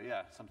 but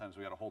yeah, sometimes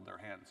we got to hold their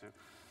hand too.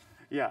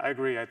 Yeah, I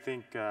agree. I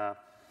think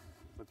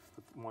with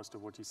most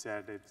of what you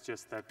said, it's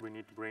just that we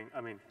need to bring.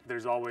 I mean,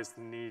 there's always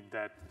the need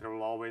that there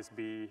will always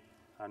be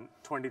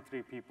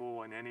 23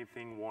 people, and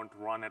anything won't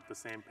run at the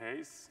same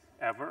pace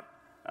ever.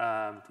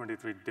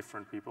 23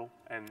 different people,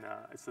 and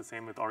it's the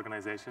same with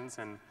organizations,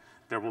 and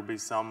there will be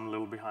some a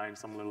little behind,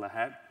 some a little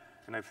ahead.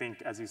 And I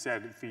think, as you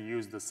said, if we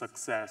use the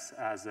success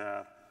as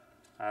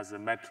a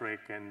metric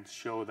and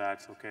show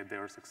that, okay, they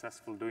are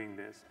successful doing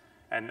this,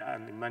 and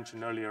you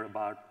mentioned earlier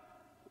about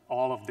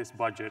all of this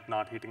budget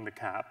not hitting the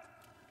cap,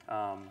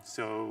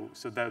 so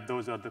that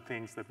those are the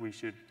things that we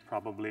should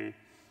probably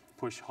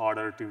push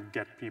harder to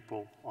get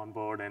people on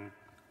board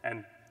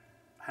and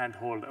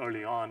handhold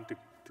early on to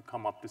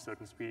come up to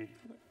certain speed.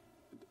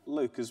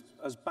 Luke,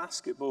 has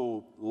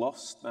basketball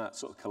lost that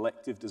sort of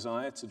collective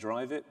desire to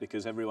drive it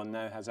because everyone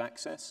now has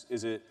access?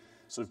 Is it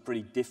sort of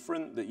pretty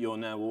different that you're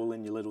now all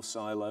in your little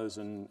silos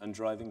and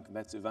driving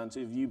competitive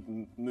advantage? Have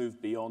you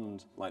moved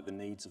beyond like the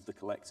needs of the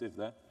collective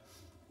there?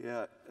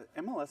 Yeah,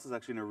 MLS is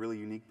actually in a really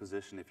unique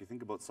position. If you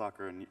think about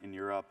soccer in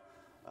Europe,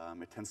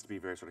 it tends to be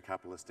very sort of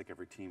capitalistic.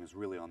 Every team is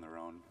really on their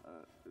own,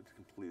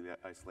 completely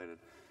isolated.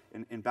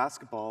 In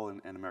basketball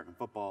and American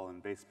football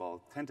and baseball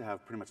tend to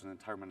have pretty much an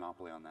entire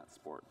monopoly on that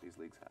sport, these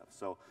leagues have.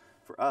 So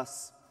for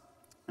us,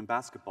 in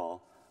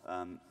basketball,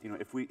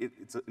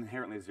 it's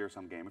inherently a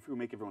zero-sum game. If we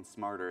make everyone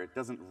smarter, it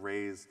doesn't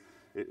raise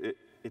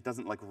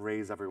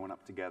everyone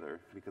up together,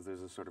 because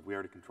there's a sort of,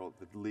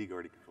 the league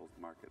already controls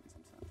the market in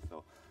some sense.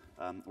 So,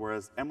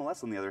 whereas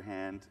MLS, on the other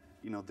hand,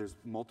 there's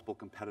multiple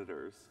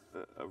competitors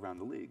around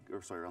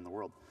the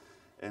world.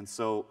 And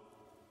so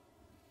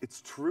it's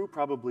true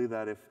probably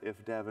that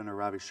if Devin or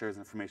Ravi shares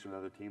information with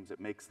other teams, it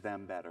makes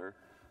them better.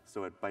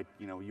 So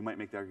you might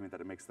make the argument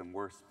that it makes them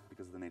worse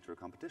because of the nature of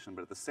competition.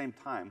 But at the same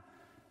time,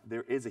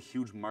 there is a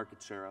huge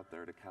market share out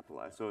there to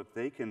capitalize. So if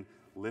they can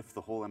lift the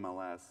whole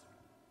MLS,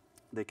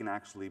 they can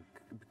actually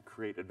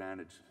create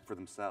advantage for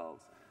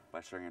themselves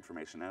by sharing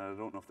information. And I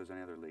don't know if there's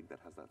any other league that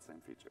has that same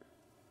feature.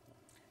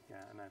 Yeah,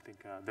 and I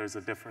think there's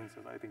a difference.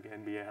 I think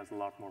NBA has a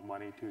lot more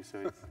money too,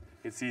 so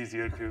it's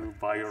easier to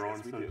buy your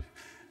own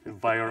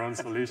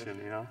solution,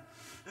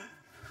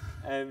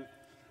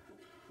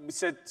 We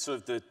said sort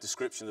of the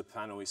description of the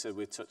panel, we said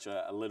we'd touch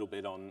a little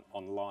bit on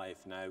live.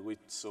 Now, we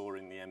saw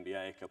in the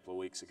NBA a couple of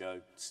weeks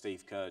ago,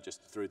 Steve Kerr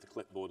just threw the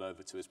clipboard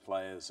over to his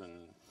players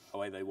and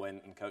away they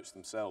went and coached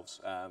themselves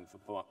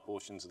for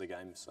portions of the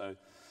game. So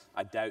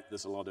I doubt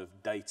there's a lot of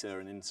data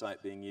and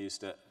insight being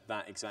used at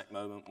that exact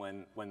moment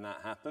when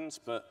that happens.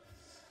 But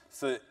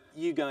for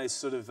you guys,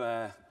 sort of,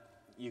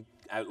 you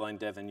outlined,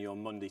 Devin, your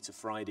Monday to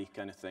Friday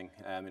kind of thing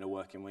in a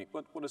working week.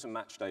 What does a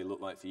match day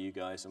look like for you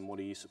guys, and what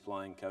are you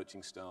supplying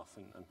coaching staff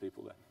and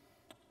people there?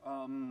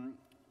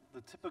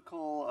 The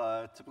typical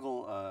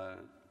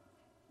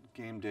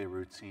game day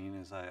routine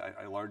is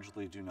I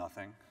largely do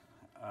nothing.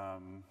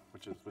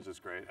 which is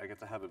great. I get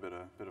to have a bit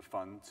of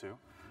fun too,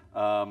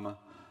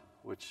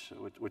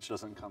 which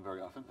doesn't come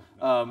very often.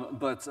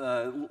 But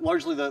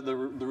largely the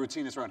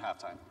routine is around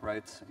halftime,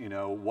 right? You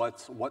know,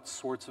 what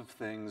sorts of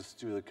things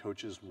do the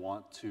coaches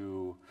want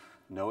to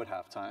know at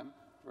halftime,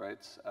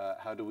 right?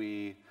 How do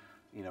we,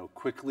 you know,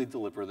 quickly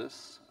deliver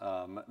this?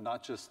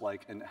 Not just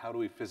like, and how do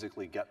we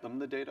physically get them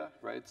the data,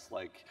 right? It's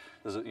like,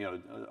 does it,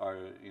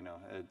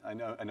 I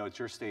know it's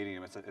your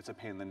stadium. It's a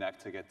pain in the neck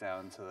to get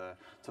down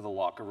to the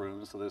locker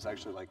room. So there's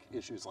actually like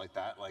issues like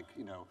that, like,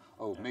 you know,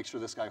 oh, make sure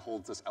this guy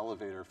holds this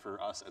elevator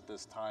for us at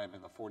this time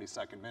in the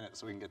 42nd minute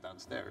so we can get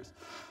downstairs.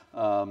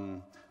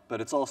 But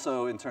it's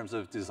also in terms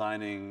of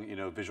designing, you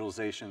know,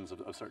 visualizations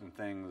of certain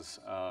things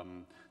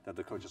that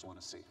the coaches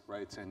want to see,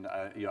 right? And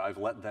you know, I've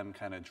let them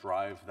kind of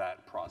drive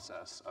that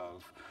process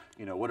of,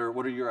 you know, what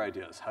are your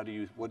ideas?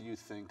 What do you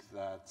think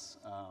that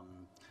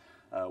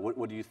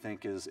what do you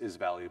think is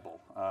valuable?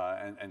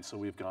 And so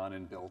we've gone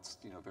and built,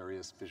 you know,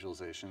 various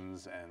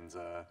visualizations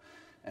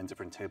and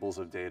different tables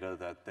of data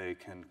that they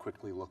can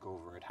quickly look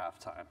over at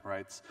halftime,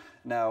 right?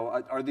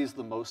 Now, are these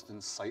the most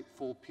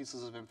insightful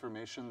pieces of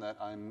information that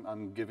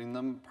I'm giving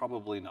them?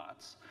 Probably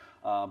not.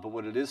 But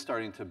what it is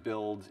starting to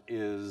build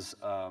is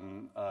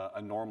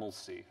a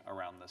normalcy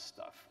around this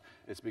stuff.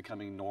 It's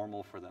becoming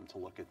normal for them to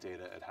look at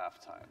data at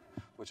halftime,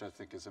 which I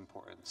think is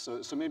important.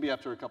 So maybe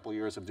after a couple of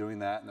years of doing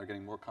that and they're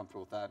getting more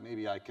comfortable with that,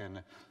 maybe I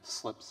can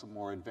slip some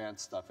more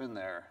advanced stuff in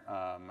there.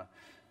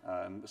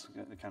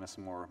 Kind of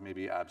some more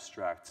maybe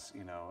abstract,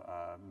 you know,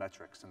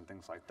 metrics and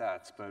things like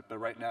that. But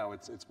right now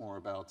it's more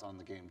about on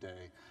the game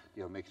day,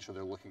 you know, making sure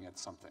they're looking at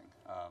something,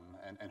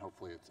 and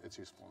hopefully it's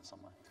useful in some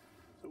way.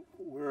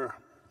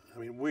 So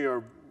we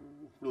are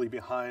really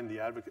behind the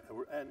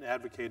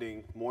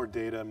advocating more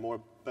data,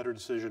 better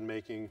decision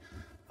making,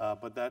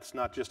 but that's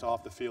not just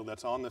off the field,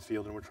 that's on the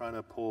field, and we're trying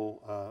to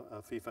pull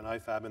FIFA and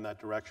IFAB in that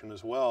direction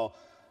as well,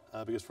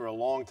 because for a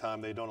long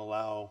time they don't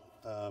allow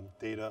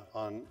data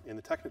in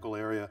the technical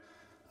area,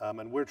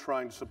 and we're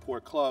trying to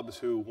support clubs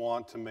who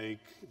want to make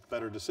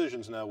better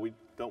decisions. Now, we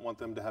don't want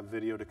them to have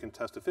video to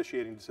contest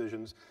officiating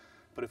decisions,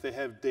 but if they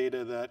have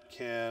data that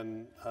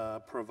can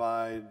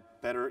provide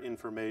better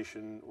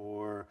information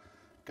or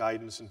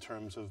guidance in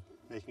terms of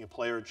making a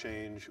player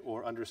change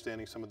or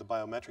understanding some of the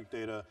biometric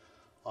data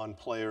on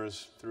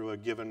players through a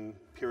given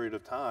period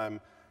of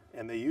time,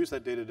 and they use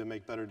that data to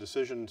make better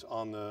decisions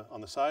on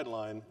the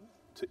sideline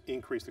to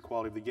increase the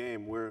quality of the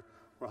game, we're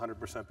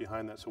 100%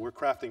 behind that. So we're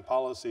crafting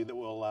policy that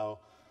will allow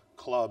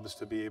clubs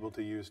to be able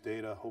to use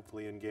data,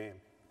 hopefully in game.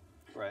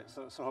 Right.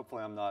 So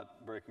hopefully I'm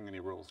not breaking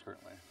any rules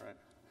currently, right?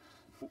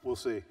 We'll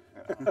see.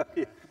 Yeah.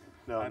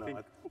 Yeah. I think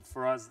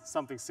for us,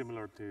 something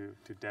similar to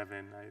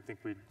Devin. I think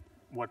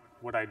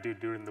what I do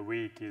during the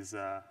week is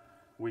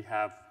we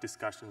have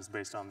discussions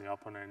based on the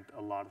opponent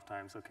a lot of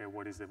times. Okay,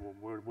 what is it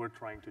we're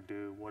trying to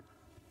do?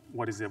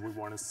 What is it we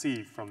want to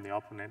see from the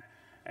opponent?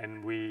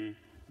 And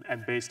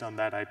based on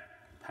that, I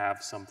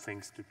have some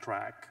things to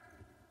track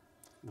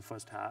the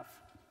first half,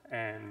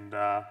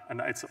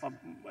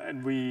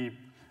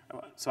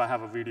 so I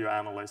have a video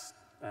analyst,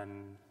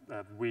 and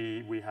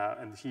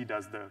and he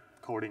does the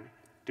coding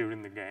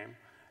during the game,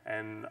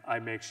 and I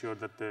make sure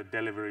that the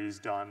delivery is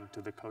done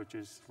to the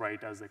coaches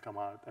right as they come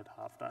out at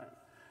halftime,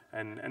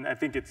 and I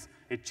think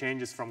it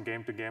changes from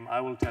game to game. I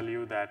will tell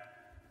you that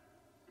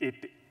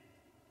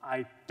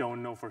I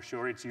don't know for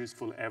sure it's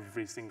useful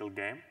every single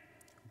game,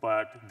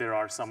 but there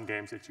are some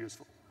games it's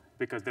useful.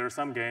 Because there are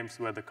some games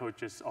where the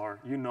coaches are,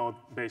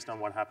 based on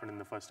what happened in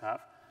the first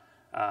half,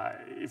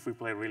 if we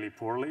play really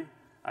poorly,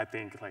 I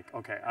think like,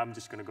 okay, I'm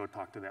just gonna go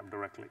talk to them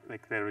directly.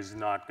 Like there is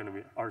not gonna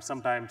be, or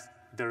sometimes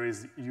there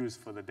is use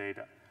for the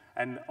data.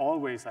 And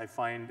always I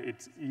find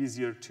it's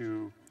easier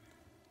to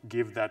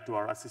give that to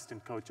our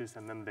assistant coaches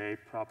and then they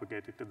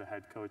propagate it to the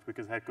head coach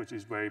because head coach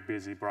is very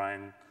busy.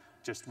 Brian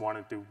just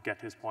wanted to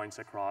get his points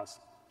across.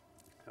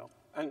 So.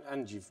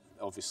 And you've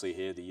obviously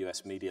here the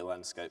US media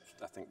landscape.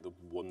 I think the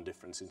one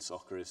difference in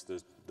soccer is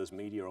there's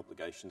media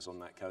obligations on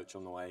that coach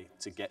on the way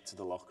to get to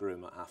the locker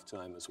room at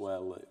halftime as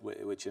well,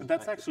 which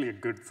that's actually a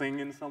good thing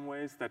in some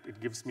ways that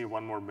it gives me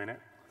one more minute.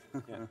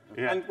 Yeah.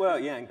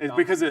 Yeah. And it's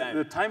because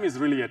the time is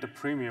really at a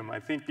premium. I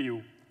think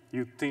you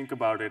think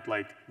about it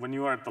like when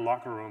you are at the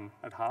locker room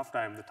at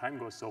halftime, the time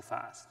goes so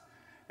fast,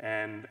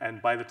 and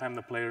by the time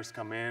the players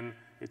come in,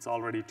 it's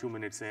already 2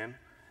 minutes in.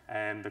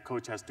 And the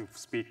coach has to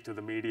speak to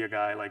the media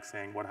guy, like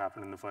saying what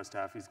happened in the first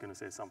half. He's going to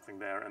say something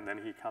there, and then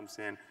he comes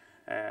in.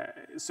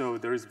 So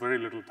there is very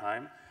little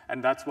time.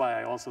 And that's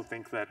why I also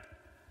think that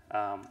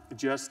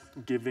just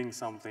giving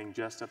something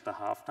just at the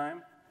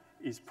halftime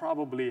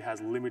probably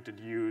has limited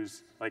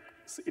use. Like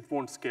it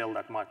won't scale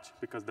that much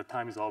because the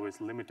time is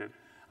always limited.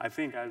 I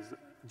think as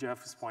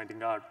Jeff is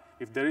pointing out,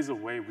 if there is a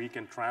way we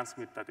can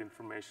transmit that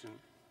information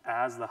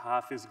as the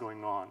half is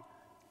going on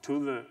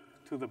to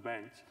the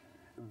bench,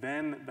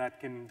 then that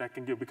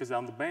can give, because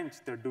on the bench,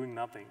 they're doing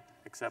nothing,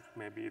 except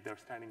maybe they're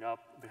standing up,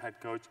 the head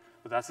coach,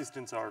 but the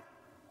assistants are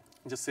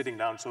just sitting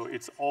down, so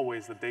it's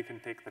always that they can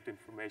take that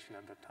information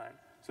at that time.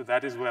 So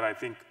that is where I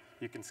think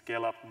you can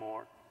scale up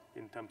more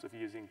in terms of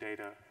using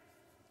data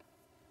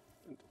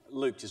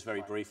Luke, just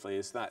very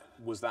briefly,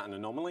 was that an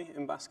anomaly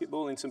in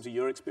basketball in terms of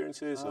your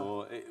experiences,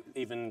 or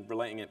even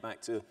relating it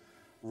back to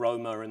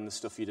Roma and the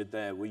stuff you did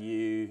there? Were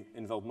you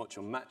involved much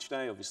on match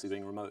day? Obviously,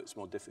 being remote, it's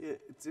more difficult. Yeah,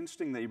 it's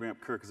interesting that you bring up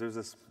Kerr, because there's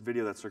this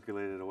video that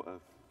circulated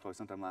probably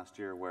sometime last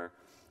year where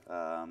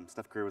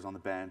Steph Curry was on the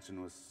bench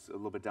and was a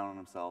little bit down on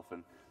himself,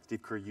 and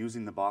Steve Kerr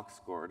using the box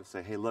score to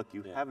say, hey, look,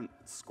 you haven't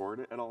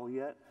scored it at all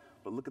yet,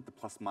 but look at the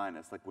plus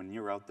minus. Like, when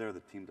you're out there, the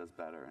team does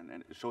better, and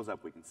it shows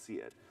up, we can see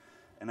it.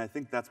 And I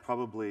think that's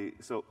probably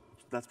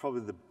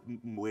the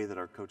way that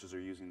our coaches are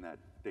using that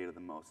data the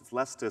most. It's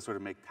less to sort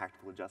of make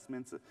tactical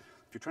adjustments. If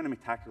you're trying to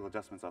make tactical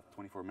adjustments off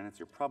 24 minutes,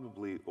 you're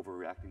probably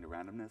overreacting to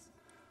randomness.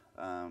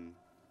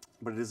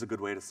 But it is a good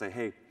way to say,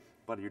 hey,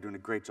 buddy, you're doing a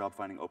great job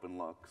finding open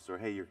looks, or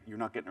hey, you're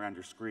not getting around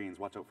your screens,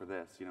 watch out for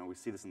this. You know, we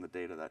see this in the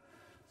data.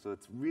 So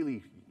it's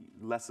really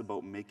less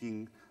about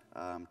making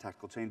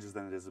tactical changes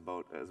than it is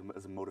about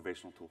as a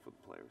motivational tool for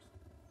the players.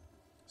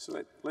 So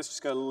let's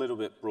just go a little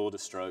bit broader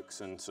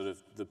strokes and sort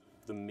of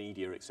the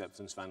media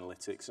acceptance of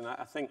analytics. And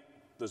I think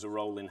there's a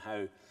role in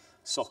how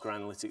soccer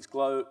analytics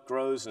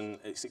grows and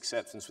its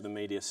acceptance for the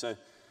media. So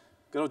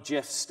good old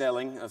Jeff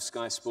Stelling of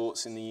Sky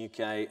Sports in the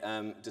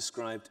UK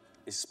described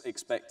his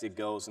expected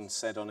goals and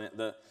said on it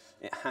that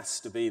it has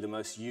to be the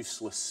most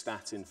useless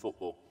stat in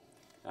football.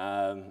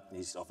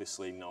 He's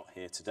obviously not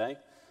here today.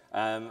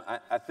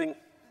 I think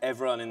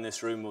everyone in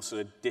this room will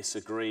sort of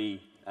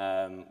disagree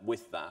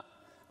with that.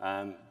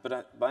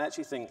 But I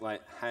actually think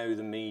like how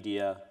the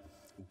media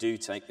do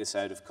take this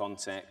out of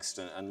context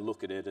and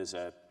look at it as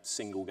a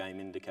single game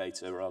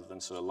indicator rather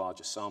than sort of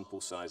larger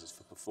sample sizes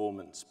for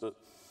performance. But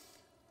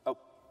are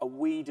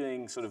we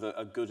doing sort of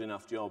a good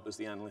enough job as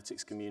the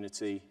analytics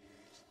community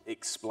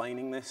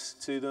explaining this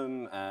to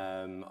them?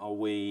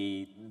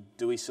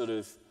 Do we sort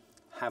of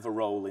have a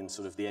role in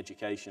sort of the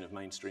education of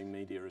mainstream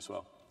media as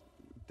well?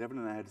 Devin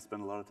and I had to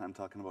spend a lot of time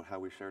talking about how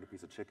we shared a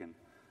piece of chicken.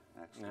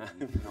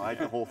 Actually, I ate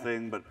the whole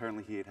thing, but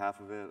apparently he ate half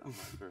of it. I'm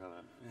not sure how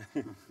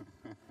that.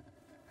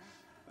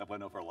 That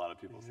went over a lot of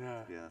people's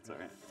heads. Yeah, that's all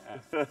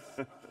right.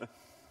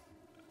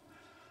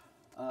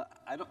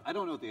 I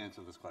don't know what the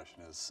answer to this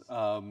question is,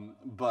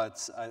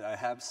 but I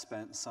have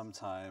spent some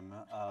time,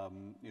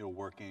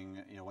 working.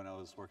 When I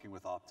was working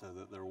with Opta,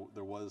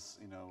 there was,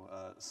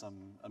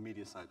 a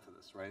media side to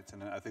this, right?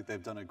 And I think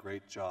they've done a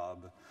great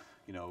job,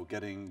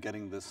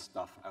 getting this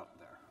stuff out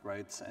there,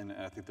 right? And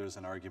I think there's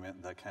an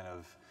argument that kind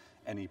of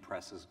any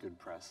press is good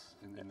press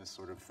in this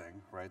sort of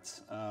thing, right?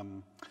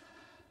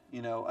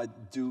 I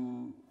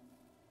do.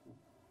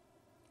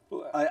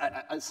 Well,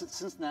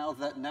 since now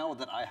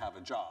that I have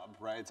a job,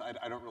 right?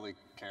 I don't really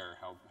care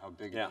how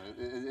big it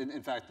is.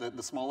 In fact,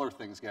 the smaller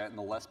things get, and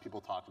the less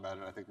people talk about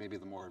it, I think maybe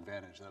the more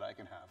advantage that I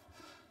can have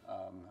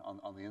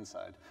on the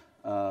inside.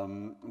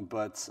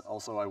 But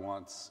also, I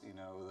want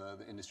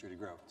the industry to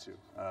grow too.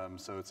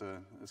 So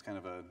it's kind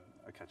of a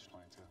catch-22.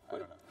 I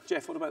don't know.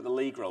 Jeff, what about the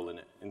league role in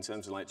it? In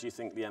terms of do you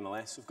think the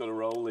MLS have got a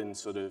role in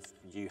sort of,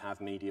 you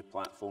have media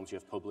platforms, you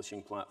have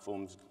publishing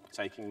platforms,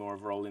 taking more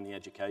of a role in the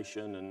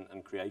education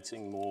and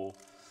creating more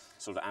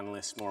sort of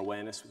analysts, more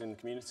awareness within the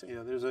community?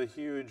 Yeah, there's a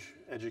huge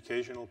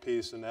educational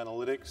piece in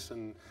analytics,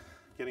 and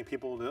getting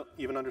people to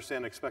even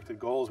understand expected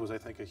goals was, I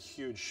think, a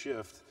huge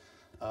shift.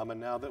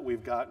 And now that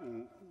we've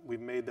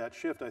made that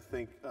shift, I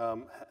think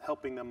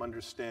helping them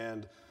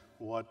understand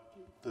what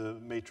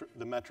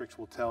the metrics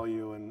will tell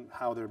you and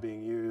how they're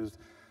being used.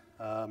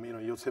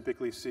 You'll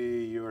typically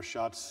see your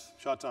shots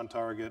on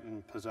target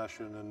and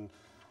possession and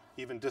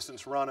even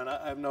distance run, and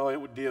I have no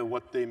idea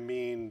what they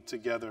mean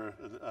together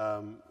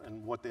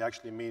and what they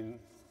actually mean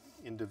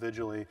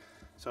individually.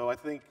 So I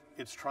think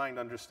it's trying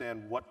to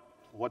understand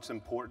what's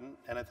important,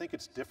 and I think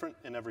it's different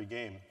in every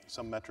game.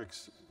 Some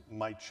metrics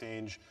might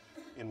change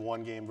in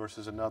one game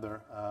versus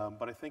another,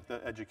 but I think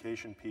the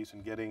education piece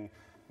and getting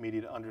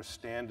media to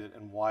understand it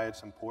and why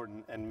it's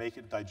important and make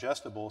it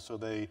digestible so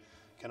they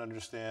can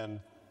understand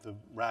the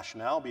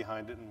rationale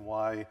behind it and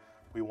why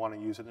we want to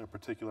use it in a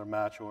particular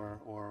match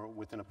or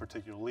within a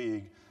particular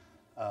league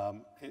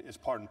is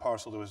part and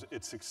parcel to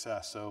its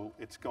success. So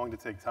it's going to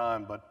take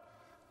time, but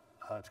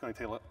it's going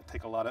to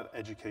take a lot of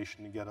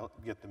education to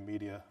get the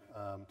media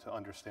to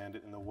understand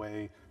it in the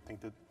way I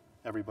think that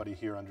everybody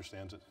here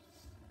understands it.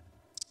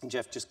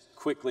 Jeff, just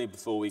quickly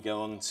before we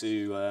go on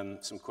to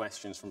some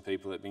questions from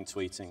people that have been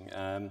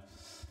tweeting.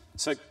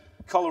 So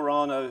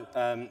Colorado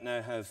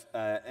now have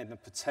Edna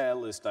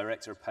Patel as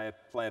Director of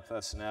Player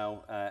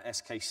Personnel.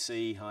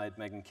 SKC hired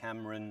Megan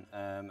Cameron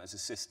as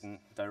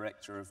Assistant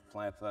Director of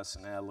Player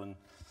Personnel.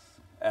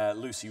 And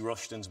Lucy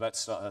Rushton's about to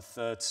start her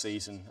third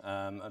season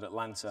at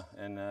Atlanta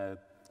and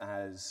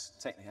as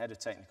Head of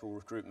Technical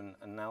Recruitment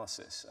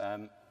Analysis.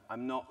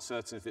 I'm not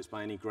certain if it's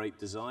by any great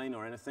design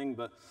or anything,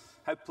 but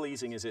how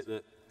pleasing is it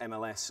that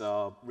MLS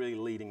are really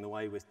leading the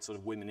way with sort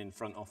of women in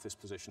front office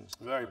positions?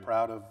 Very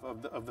proud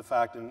of the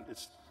fact, and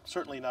it's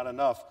certainly not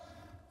enough.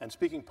 And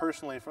speaking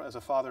personally, as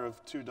a father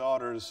of two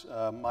daughters,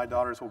 my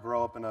daughters will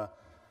grow up in a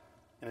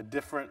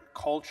different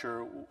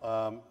culture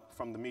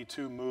from the Me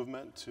Too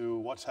movement to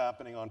what's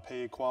happening on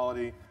pay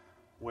equality,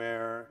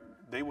 where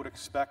they would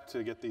expect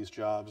to get these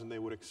jobs and they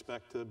would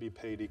expect to be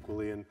paid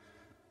equally. And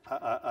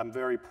I'm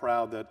very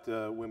proud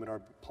that women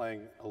are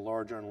playing a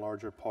larger and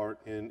larger part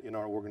in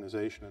our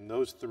organization. And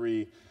those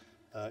three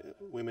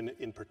women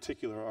in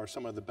particular are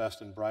some of the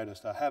best and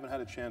brightest. I haven't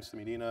had a chance to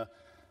meet Ina,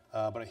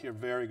 but I hear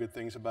very good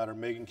things about her.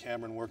 Megan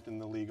Cameron worked in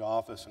the league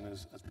office and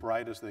is as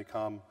bright as they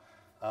come.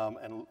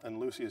 And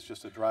Lucy is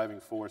just a driving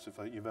force. If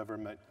you've ever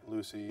met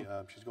Lucy,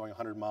 she's going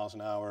 100 miles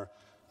an hour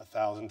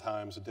 1,000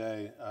 times a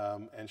day,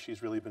 and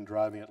she's really been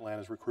driving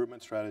Atlanta's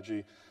recruitment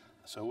strategy.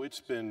 So it's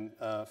been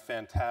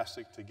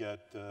fantastic to get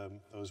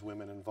those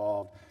women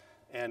involved.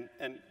 And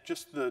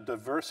just the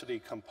diversity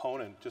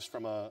component, just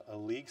from a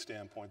league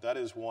standpoint, that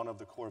is one of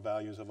the core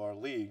values of our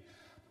league,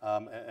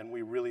 and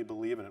we really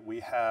believe in it. We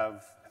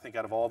have, I think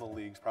out of all the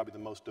leagues, probably the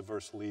most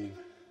diverse league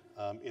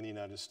in the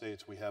United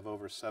States. We have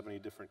over 70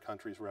 different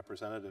countries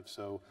represented.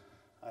 So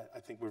I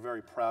think we're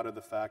very proud of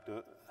the fact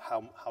of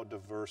how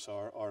diverse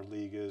our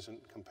league is in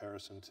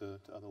comparison to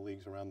other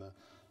leagues around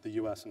the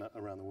US and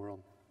around the world.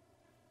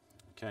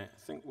 Okay, I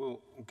think we'll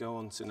go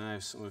on to now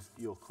some of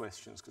your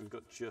questions, because we've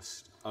got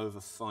just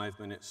over 5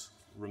 minutes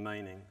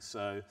remaining.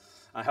 So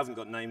I haven't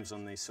got names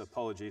on these, so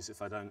apologies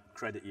if I don't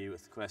credit you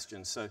with the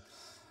questions. So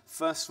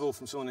first of all,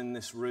 from someone in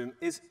this room,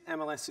 is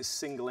MLS's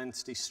single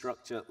entity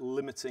structure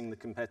limiting the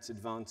competitive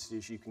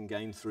advantages you can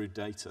gain through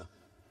data?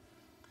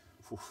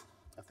 Oof.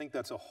 I think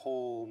that's a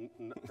whole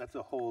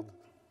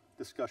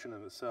discussion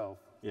in itself.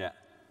 Yeah.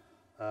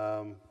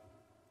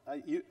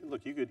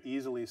 Look, you could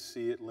easily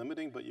see it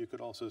limiting, but you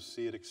could also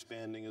see it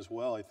expanding as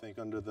well. I think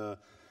under the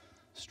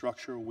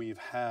structure we've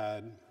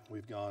had,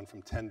 we've gone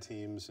from 10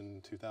 teams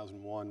in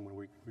 2001 when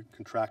we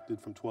contracted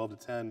from 12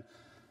 to 10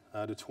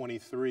 to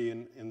 23.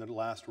 In the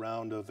last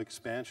round of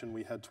expansion,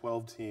 we had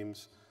 12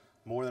 teams,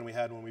 more than we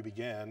had when we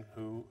began,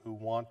 who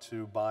want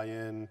to buy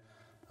in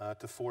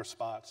to 4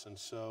 spots. And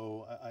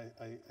so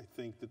I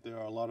think that there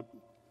are a lot of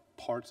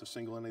parts of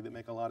single entity that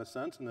make a lot of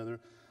sense, and there are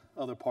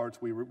other parts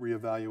we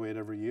reevaluate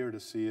every year to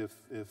see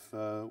if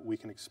we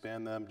can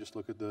expand them. Just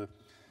look at the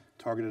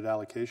targeted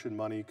allocation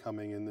money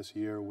coming in this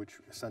year, which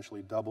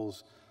essentially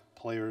doubles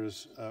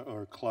players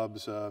or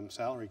clubs'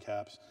 salary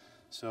caps.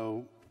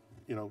 So,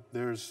 you know,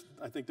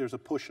 I think there's a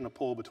push and a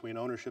pull between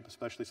ownership,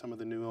 especially some of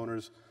the new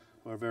owners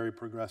who are very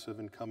progressive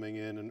in coming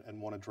in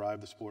and want to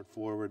drive the sport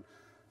forward.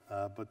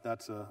 But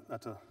that's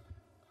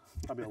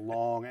probably a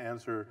long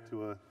answer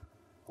to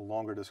a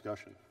longer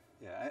discussion.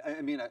 Yeah,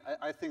 I mean,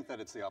 I think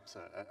that it's the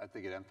opposite. I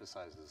think it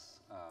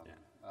emphasizes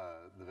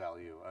the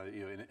value.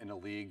 You know, in a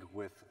league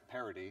with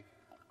parity,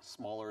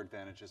 smaller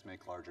advantages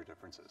make larger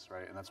differences,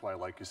 right? And that's why,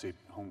 like, you see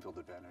home field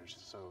advantage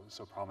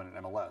so prominent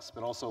in MLS.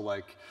 But also,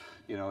 like,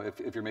 you know,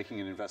 if you're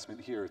making an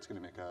investment here, it's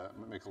going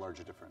to make a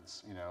larger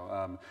difference. You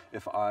know,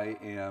 if I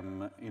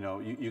am, you know,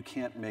 you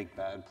can't make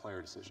bad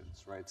player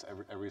decisions, right? It's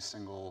every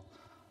single.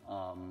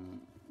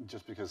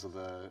 Just because of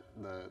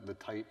the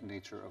tight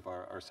nature of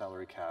our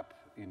salary cap,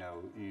 you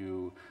know,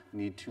 you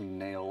need to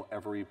nail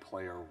every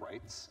player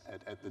rights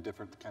at the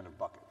different kind of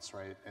buckets,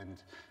 right?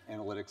 And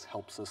analytics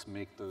helps us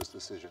make those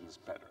decisions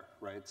better,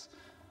 right?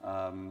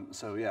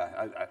 So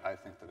yeah, I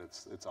think that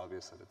it's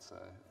obvious that it's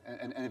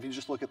and if you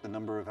just look at the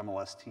number of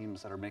MLS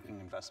teams that are making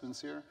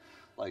investments here,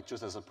 like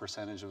just as a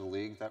percentage of the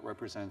league, that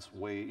represents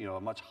a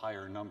much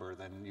higher number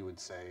than you would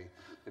say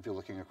if you're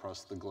looking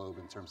across the globe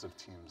in terms of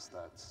teams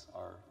that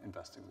are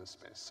investing in this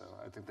space. So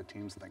I think the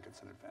teams think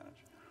it's an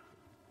advantage.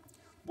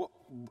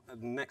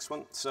 Next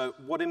one. So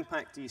what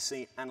impact do you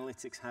see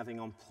analytics having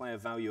on player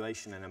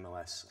valuation in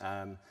MLS?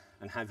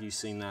 And have you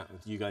seen that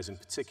with you guys in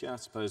particular? I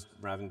suppose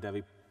Rav and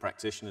Devi,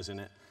 practitioners in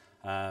it,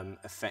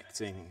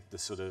 affecting the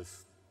sort of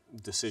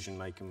decision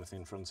making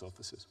within front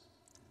offices?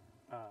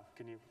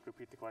 Can you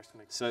repeat the question?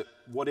 So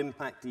what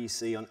impact do you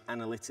see on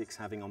analytics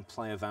having on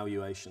player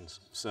valuations?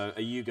 So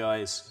are you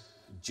guys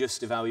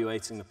just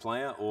evaluating the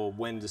player, or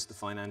when does the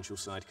financial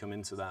side come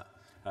into that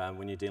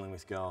when you're dealing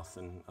with Garth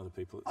and other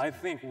people? I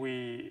think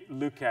we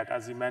look at,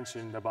 as you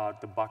mentioned,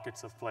 about the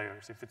buckets of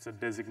players. If it's a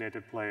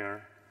designated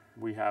player,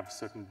 we have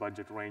certain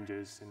budget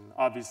ranges, and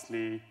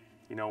obviously,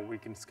 you know, we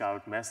can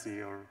scout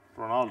Messi or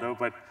Ronaldo,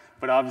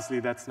 but obviously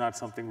that's not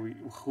something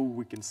who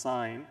we can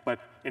sign. But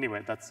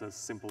anyway, that's a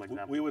simple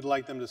example. We would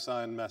like them to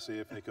sign Messi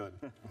if they could.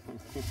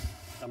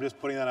 I'm just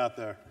putting that out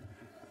there.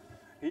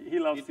 He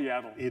loves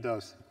Seattle. He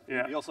does.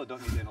 Yeah. You also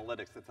don't need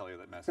analytics to tell you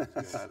that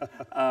Messi's good.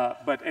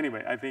 But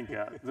anyway, I think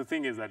the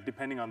thing is that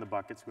depending on the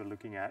buckets we're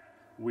looking at,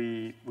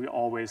 we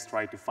always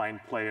try to find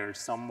players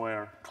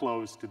somewhere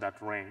close to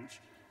that range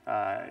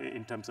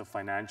in terms of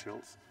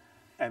financials,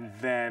 and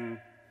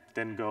then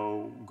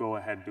go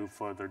ahead, do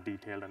further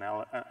detailed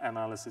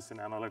analysis and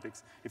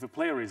analytics. If a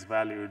player is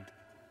valued,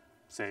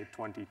 say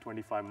 20,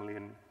 25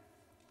 million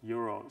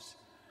euros,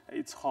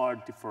 it's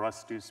hard for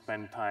us to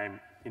spend time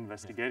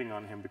investigating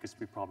on him because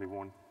we probably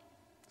won't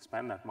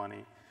spend that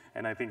money.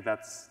 And I think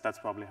that's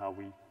probably how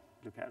we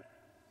look at it.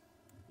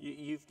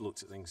 You've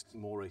looked at things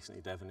more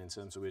recently, Devin, in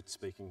terms of, we're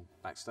speaking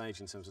backstage,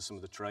 in terms of some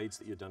of the trades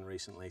that you've done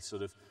recently,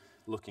 sort of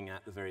looking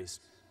at the various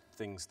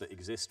things that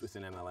exist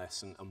within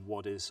MLS and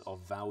what is of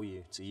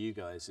value to you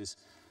guys.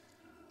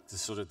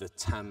 sort of the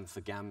TAM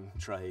for GAM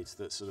trade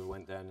that sort of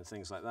went down and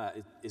things like that.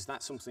 Is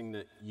that something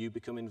that you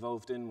become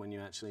involved in when you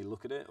actually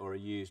look at it, or are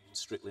you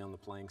strictly on the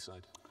playing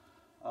side?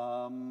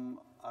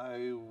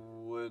 I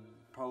would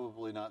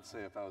probably not say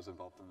if I was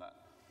involved in that.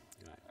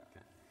 Right,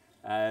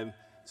 okay.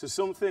 So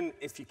something,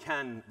 if you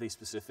can be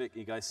specific,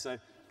 you guys, so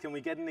can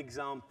we get an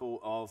example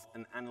of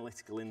an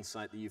analytical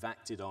insight that you've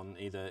acted on,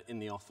 either in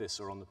the office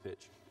or on the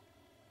pitch?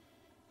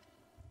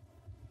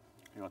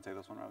 You want to take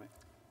this one, Robbie?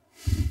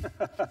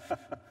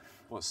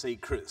 What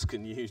secrets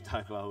can you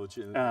divulge?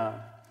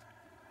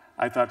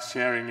 I thought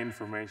sharing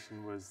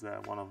information was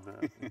one of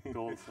the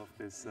goals of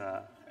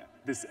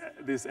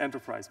this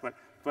enterprise, but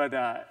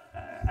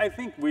I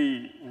think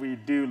we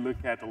do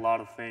look at a lot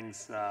of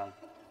things.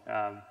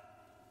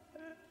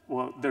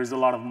 Well, there's a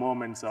lot of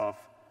moments of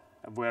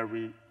where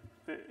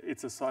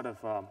it's a sort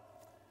of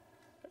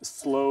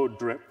slow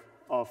drip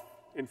of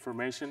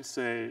information.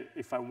 Say,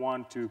 if I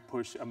want to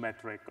push a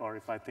metric, or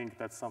if I think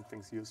that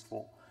something's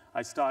useful,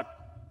 I start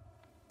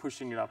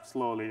pushing it up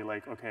slowly,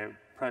 like, okay,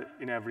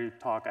 in every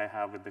talk I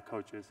have with the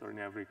coaches, or in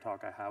every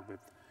talk I have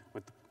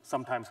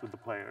sometimes with the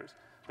players,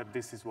 that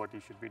this is what you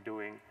should be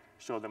doing,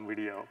 show them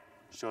video,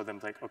 show them,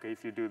 like, okay,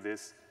 if you do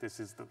this,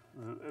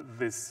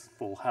 this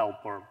will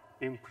help or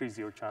increase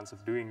your chance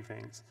of doing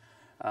things.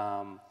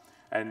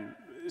 And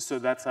so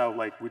that's how,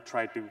 like, we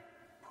try to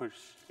push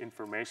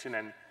information,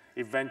 and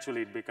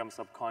eventually it becomes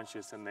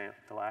subconscious and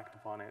they'll act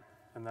upon it.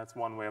 And that's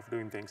one way of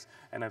doing things.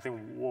 And I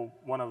think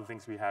one of the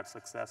things we had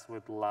success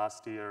with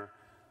last year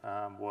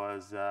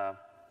was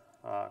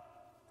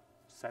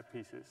set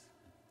pieces.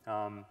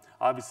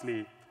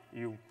 Obviously,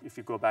 if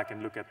you go back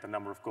and look at the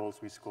number of goals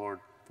we scored,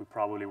 we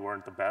probably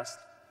weren't the best.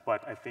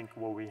 But I think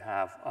what we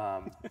have,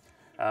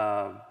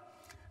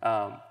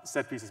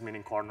 set pieces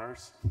meaning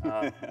corners,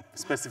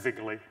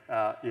 specifically.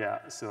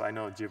 Yeah, so I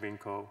know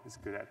Giovinco is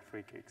good at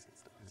free kicks and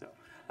stuff. So,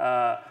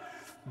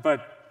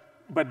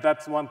 but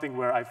that's one thing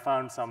where I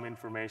found some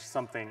information,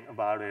 something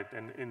about it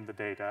in the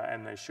data,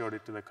 and I showed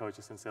it to the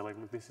coaches and said, like,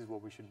 look, this is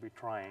what we should be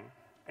trying.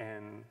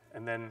 And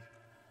then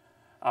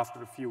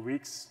after a few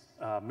weeks,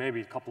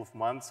 maybe a couple of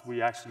months,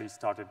 we actually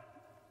started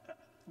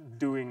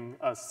doing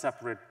a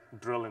separate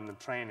drill in the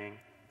training,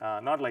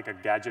 not like a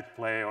gadget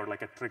play or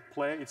like a trick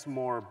play. It's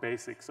more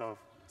basics of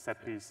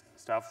set piece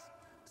stuff.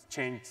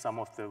 Changed some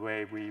of the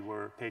way we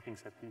were taking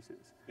set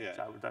pieces. Yeah.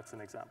 So that's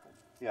an example.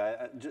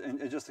 Yeah,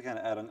 and just to kind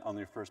of add on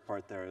your first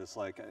part there is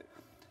like,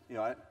 you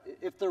know,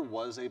 if there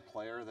was a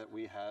player that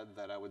we had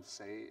that I would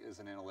say is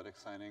an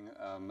analytics signing,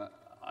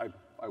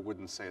 I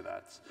wouldn't say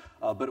that.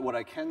 But what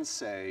I can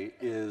say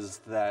is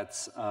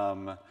that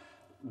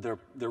there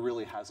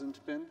really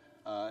hasn't been,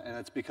 and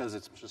it's because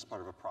it's just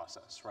part of a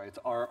process, right?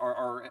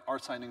 Our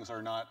signings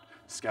are not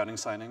scouting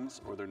signings,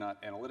 or they're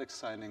not analytics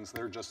signings.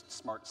 They're just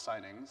smart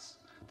signings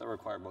that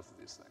require both of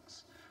these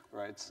things.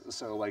 Right,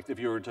 so like if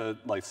you were to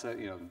like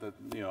say,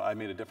 I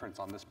made a difference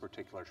on this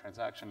particular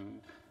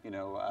transaction,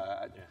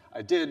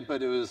 I did,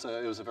 but it was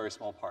a very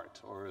small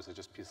part, or it was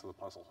just a piece of the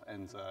puzzle,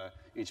 and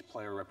each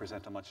player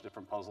represents a much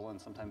different puzzle, and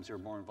sometimes you're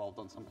more involved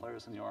on some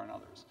players than you are on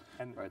others.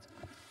 And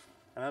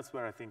that's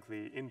where I think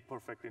the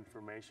imperfect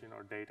information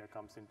or data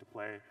comes into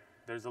play.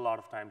 There's a lot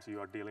of times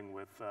you are dealing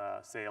with,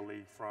 say, a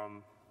league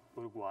from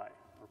Uruguay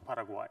or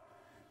Paraguay.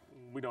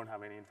 We don't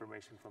have any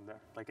information from there,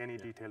 like any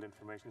detailed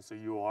information. So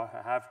you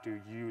have to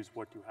use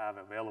what you have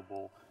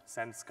available,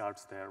 send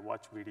scouts there,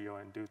 watch video,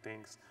 and do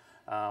things.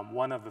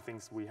 One of the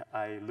things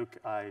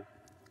I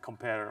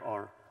compare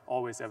or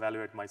always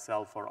evaluate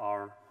myself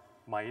or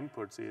my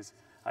inputs is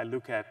I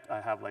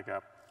have like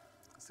I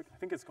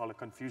think it's called a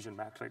confusion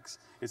matrix.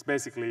 It's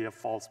basically a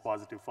false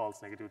positive,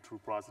 false negative, true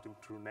positive,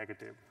 true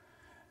negative.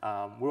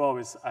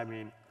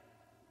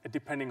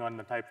 Depending on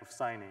the type of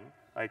signing,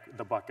 like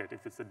the bucket,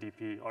 if it's a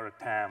DP or a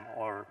TAM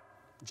or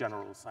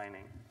general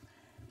signing,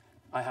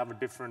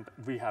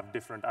 we have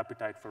different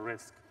appetite for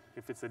risk.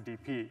 If it's a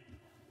DP,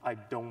 I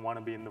don't want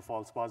to be in the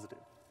false positive,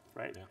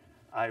 right? Yeah.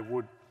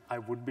 I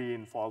would be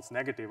in false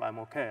negative. I'm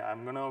okay.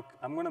 I'm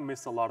gonna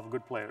miss a lot of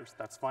good players.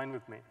 That's fine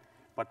with me,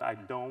 but I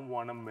don't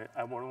want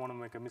to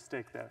make a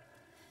mistake there.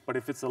 But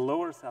if it's a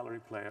lower salary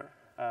player,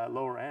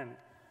 lower end,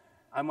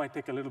 I might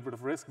take a little bit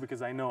of risk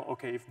because I know,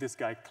 okay, if this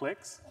guy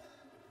clicks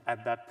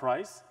at that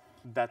price,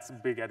 that's a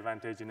big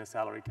advantage in a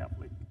salary cap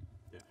league.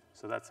 Yeah.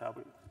 So that's how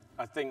we.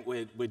 I think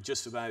we're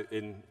just about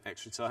in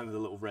extra time with a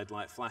little red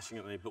light flashing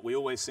at me, but we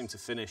always seem to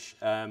finish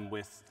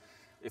with,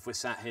 if we're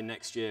sat here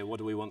next year, what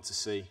do we want to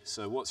see?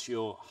 So what's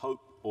your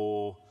hope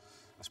or,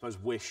 I suppose,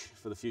 wish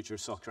for the future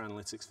of soccer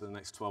analytics for the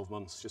next 12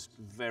 months? Just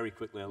very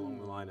quickly along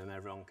the line, and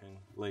everyone can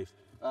leave.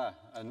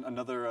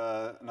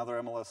 Another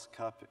MLS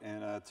Cup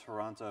in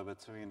Toronto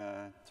between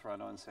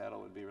Toronto and Seattle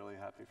would be really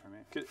happy for me.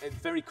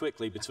 Very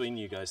quickly, between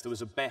you guys, there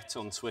was a bet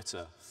on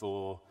Twitter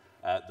for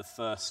the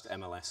first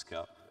MLS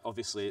Cup.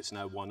 Obviously, it's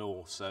now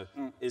 1-1. So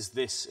is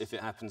this, if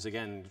it happens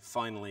again,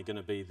 finally going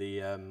to be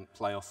the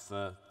playoff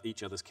for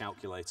each other's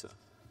calculator?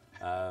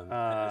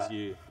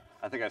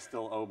 I think I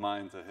still owe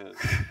mine to his.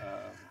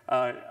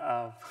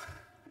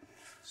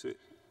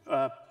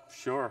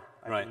 Sure.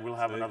 Right. We'll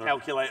have so another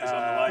calculators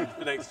on the line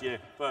for next year.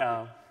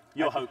 But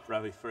your hope,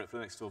 Ravi, for the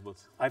next 12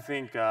 months? I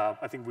think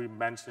we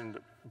mentioned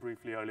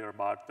briefly earlier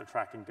about the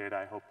tracking data.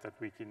 I hope that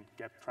we can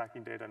get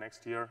tracking data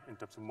next year in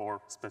terms of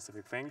more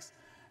specific things.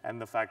 And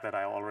the fact that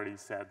I already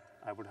said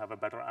I would have a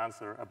better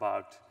answer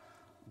about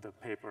the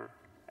paper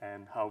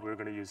and how we're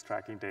going to use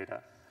tracking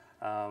data.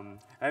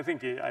 I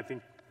think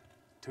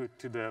to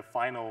the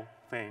final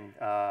thing,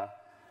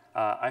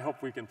 I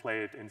hope we can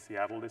play it in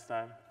Seattle this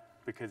time,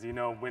 because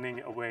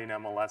winning away in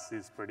MLS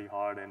is pretty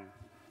hard,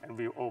 and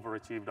we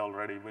overachieved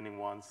already, winning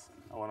once,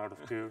 1 out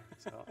of 2.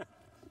 So,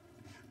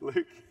 Luke?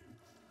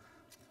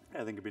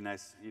 Yeah, I think it'd be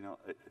nice.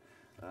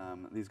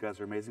 These guys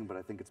are amazing, but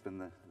I think it's been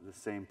the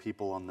same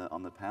people on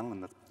the panel,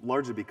 and that's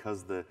largely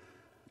because the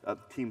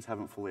teams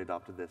haven't fully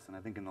adopted this. And I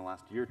think in the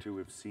last year or two,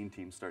 we've seen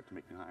teams start to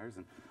make new hires,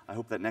 and I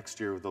hope that next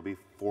year there'll be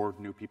 4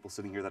 new people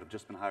sitting here that have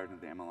just been hired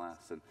into the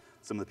MLS, and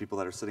some of the people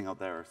that are sitting out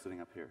there are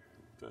sitting up here.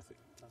 Perfect.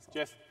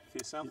 Jeff, for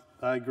yourself?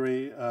 I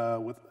agree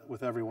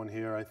with everyone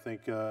here. I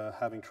think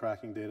having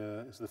tracking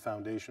data is the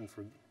foundation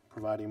for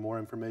providing more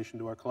information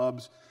to our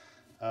clubs.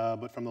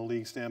 But from the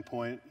league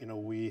standpoint,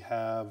 we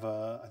have,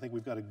 I think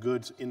we've got a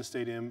good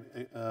in-stadium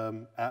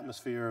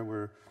atmosphere.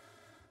 We're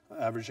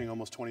averaging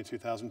almost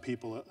 22,000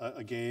 people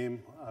a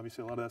game.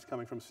 Obviously, a lot of that's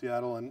coming from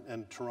Seattle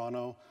and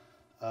Toronto.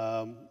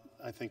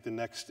 I think the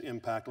next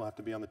impact will have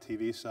to be on the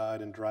TV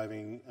side and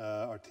driving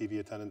our TV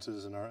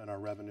attendances and our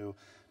revenue,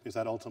 because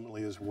that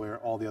ultimately is where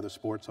all the other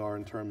sports are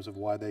in terms of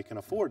why they can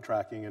afford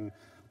tracking and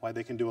why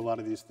they can do a lot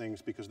of these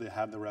things, because they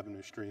have the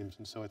revenue streams.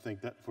 And so I think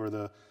that from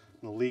the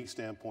league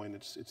standpoint,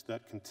 it's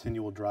that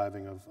continual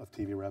driving of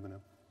TV revenue.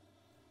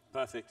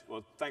 Perfect.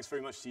 Well, thanks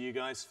very much to you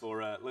guys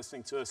for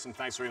listening to us, and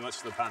thanks very much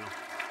to the panel.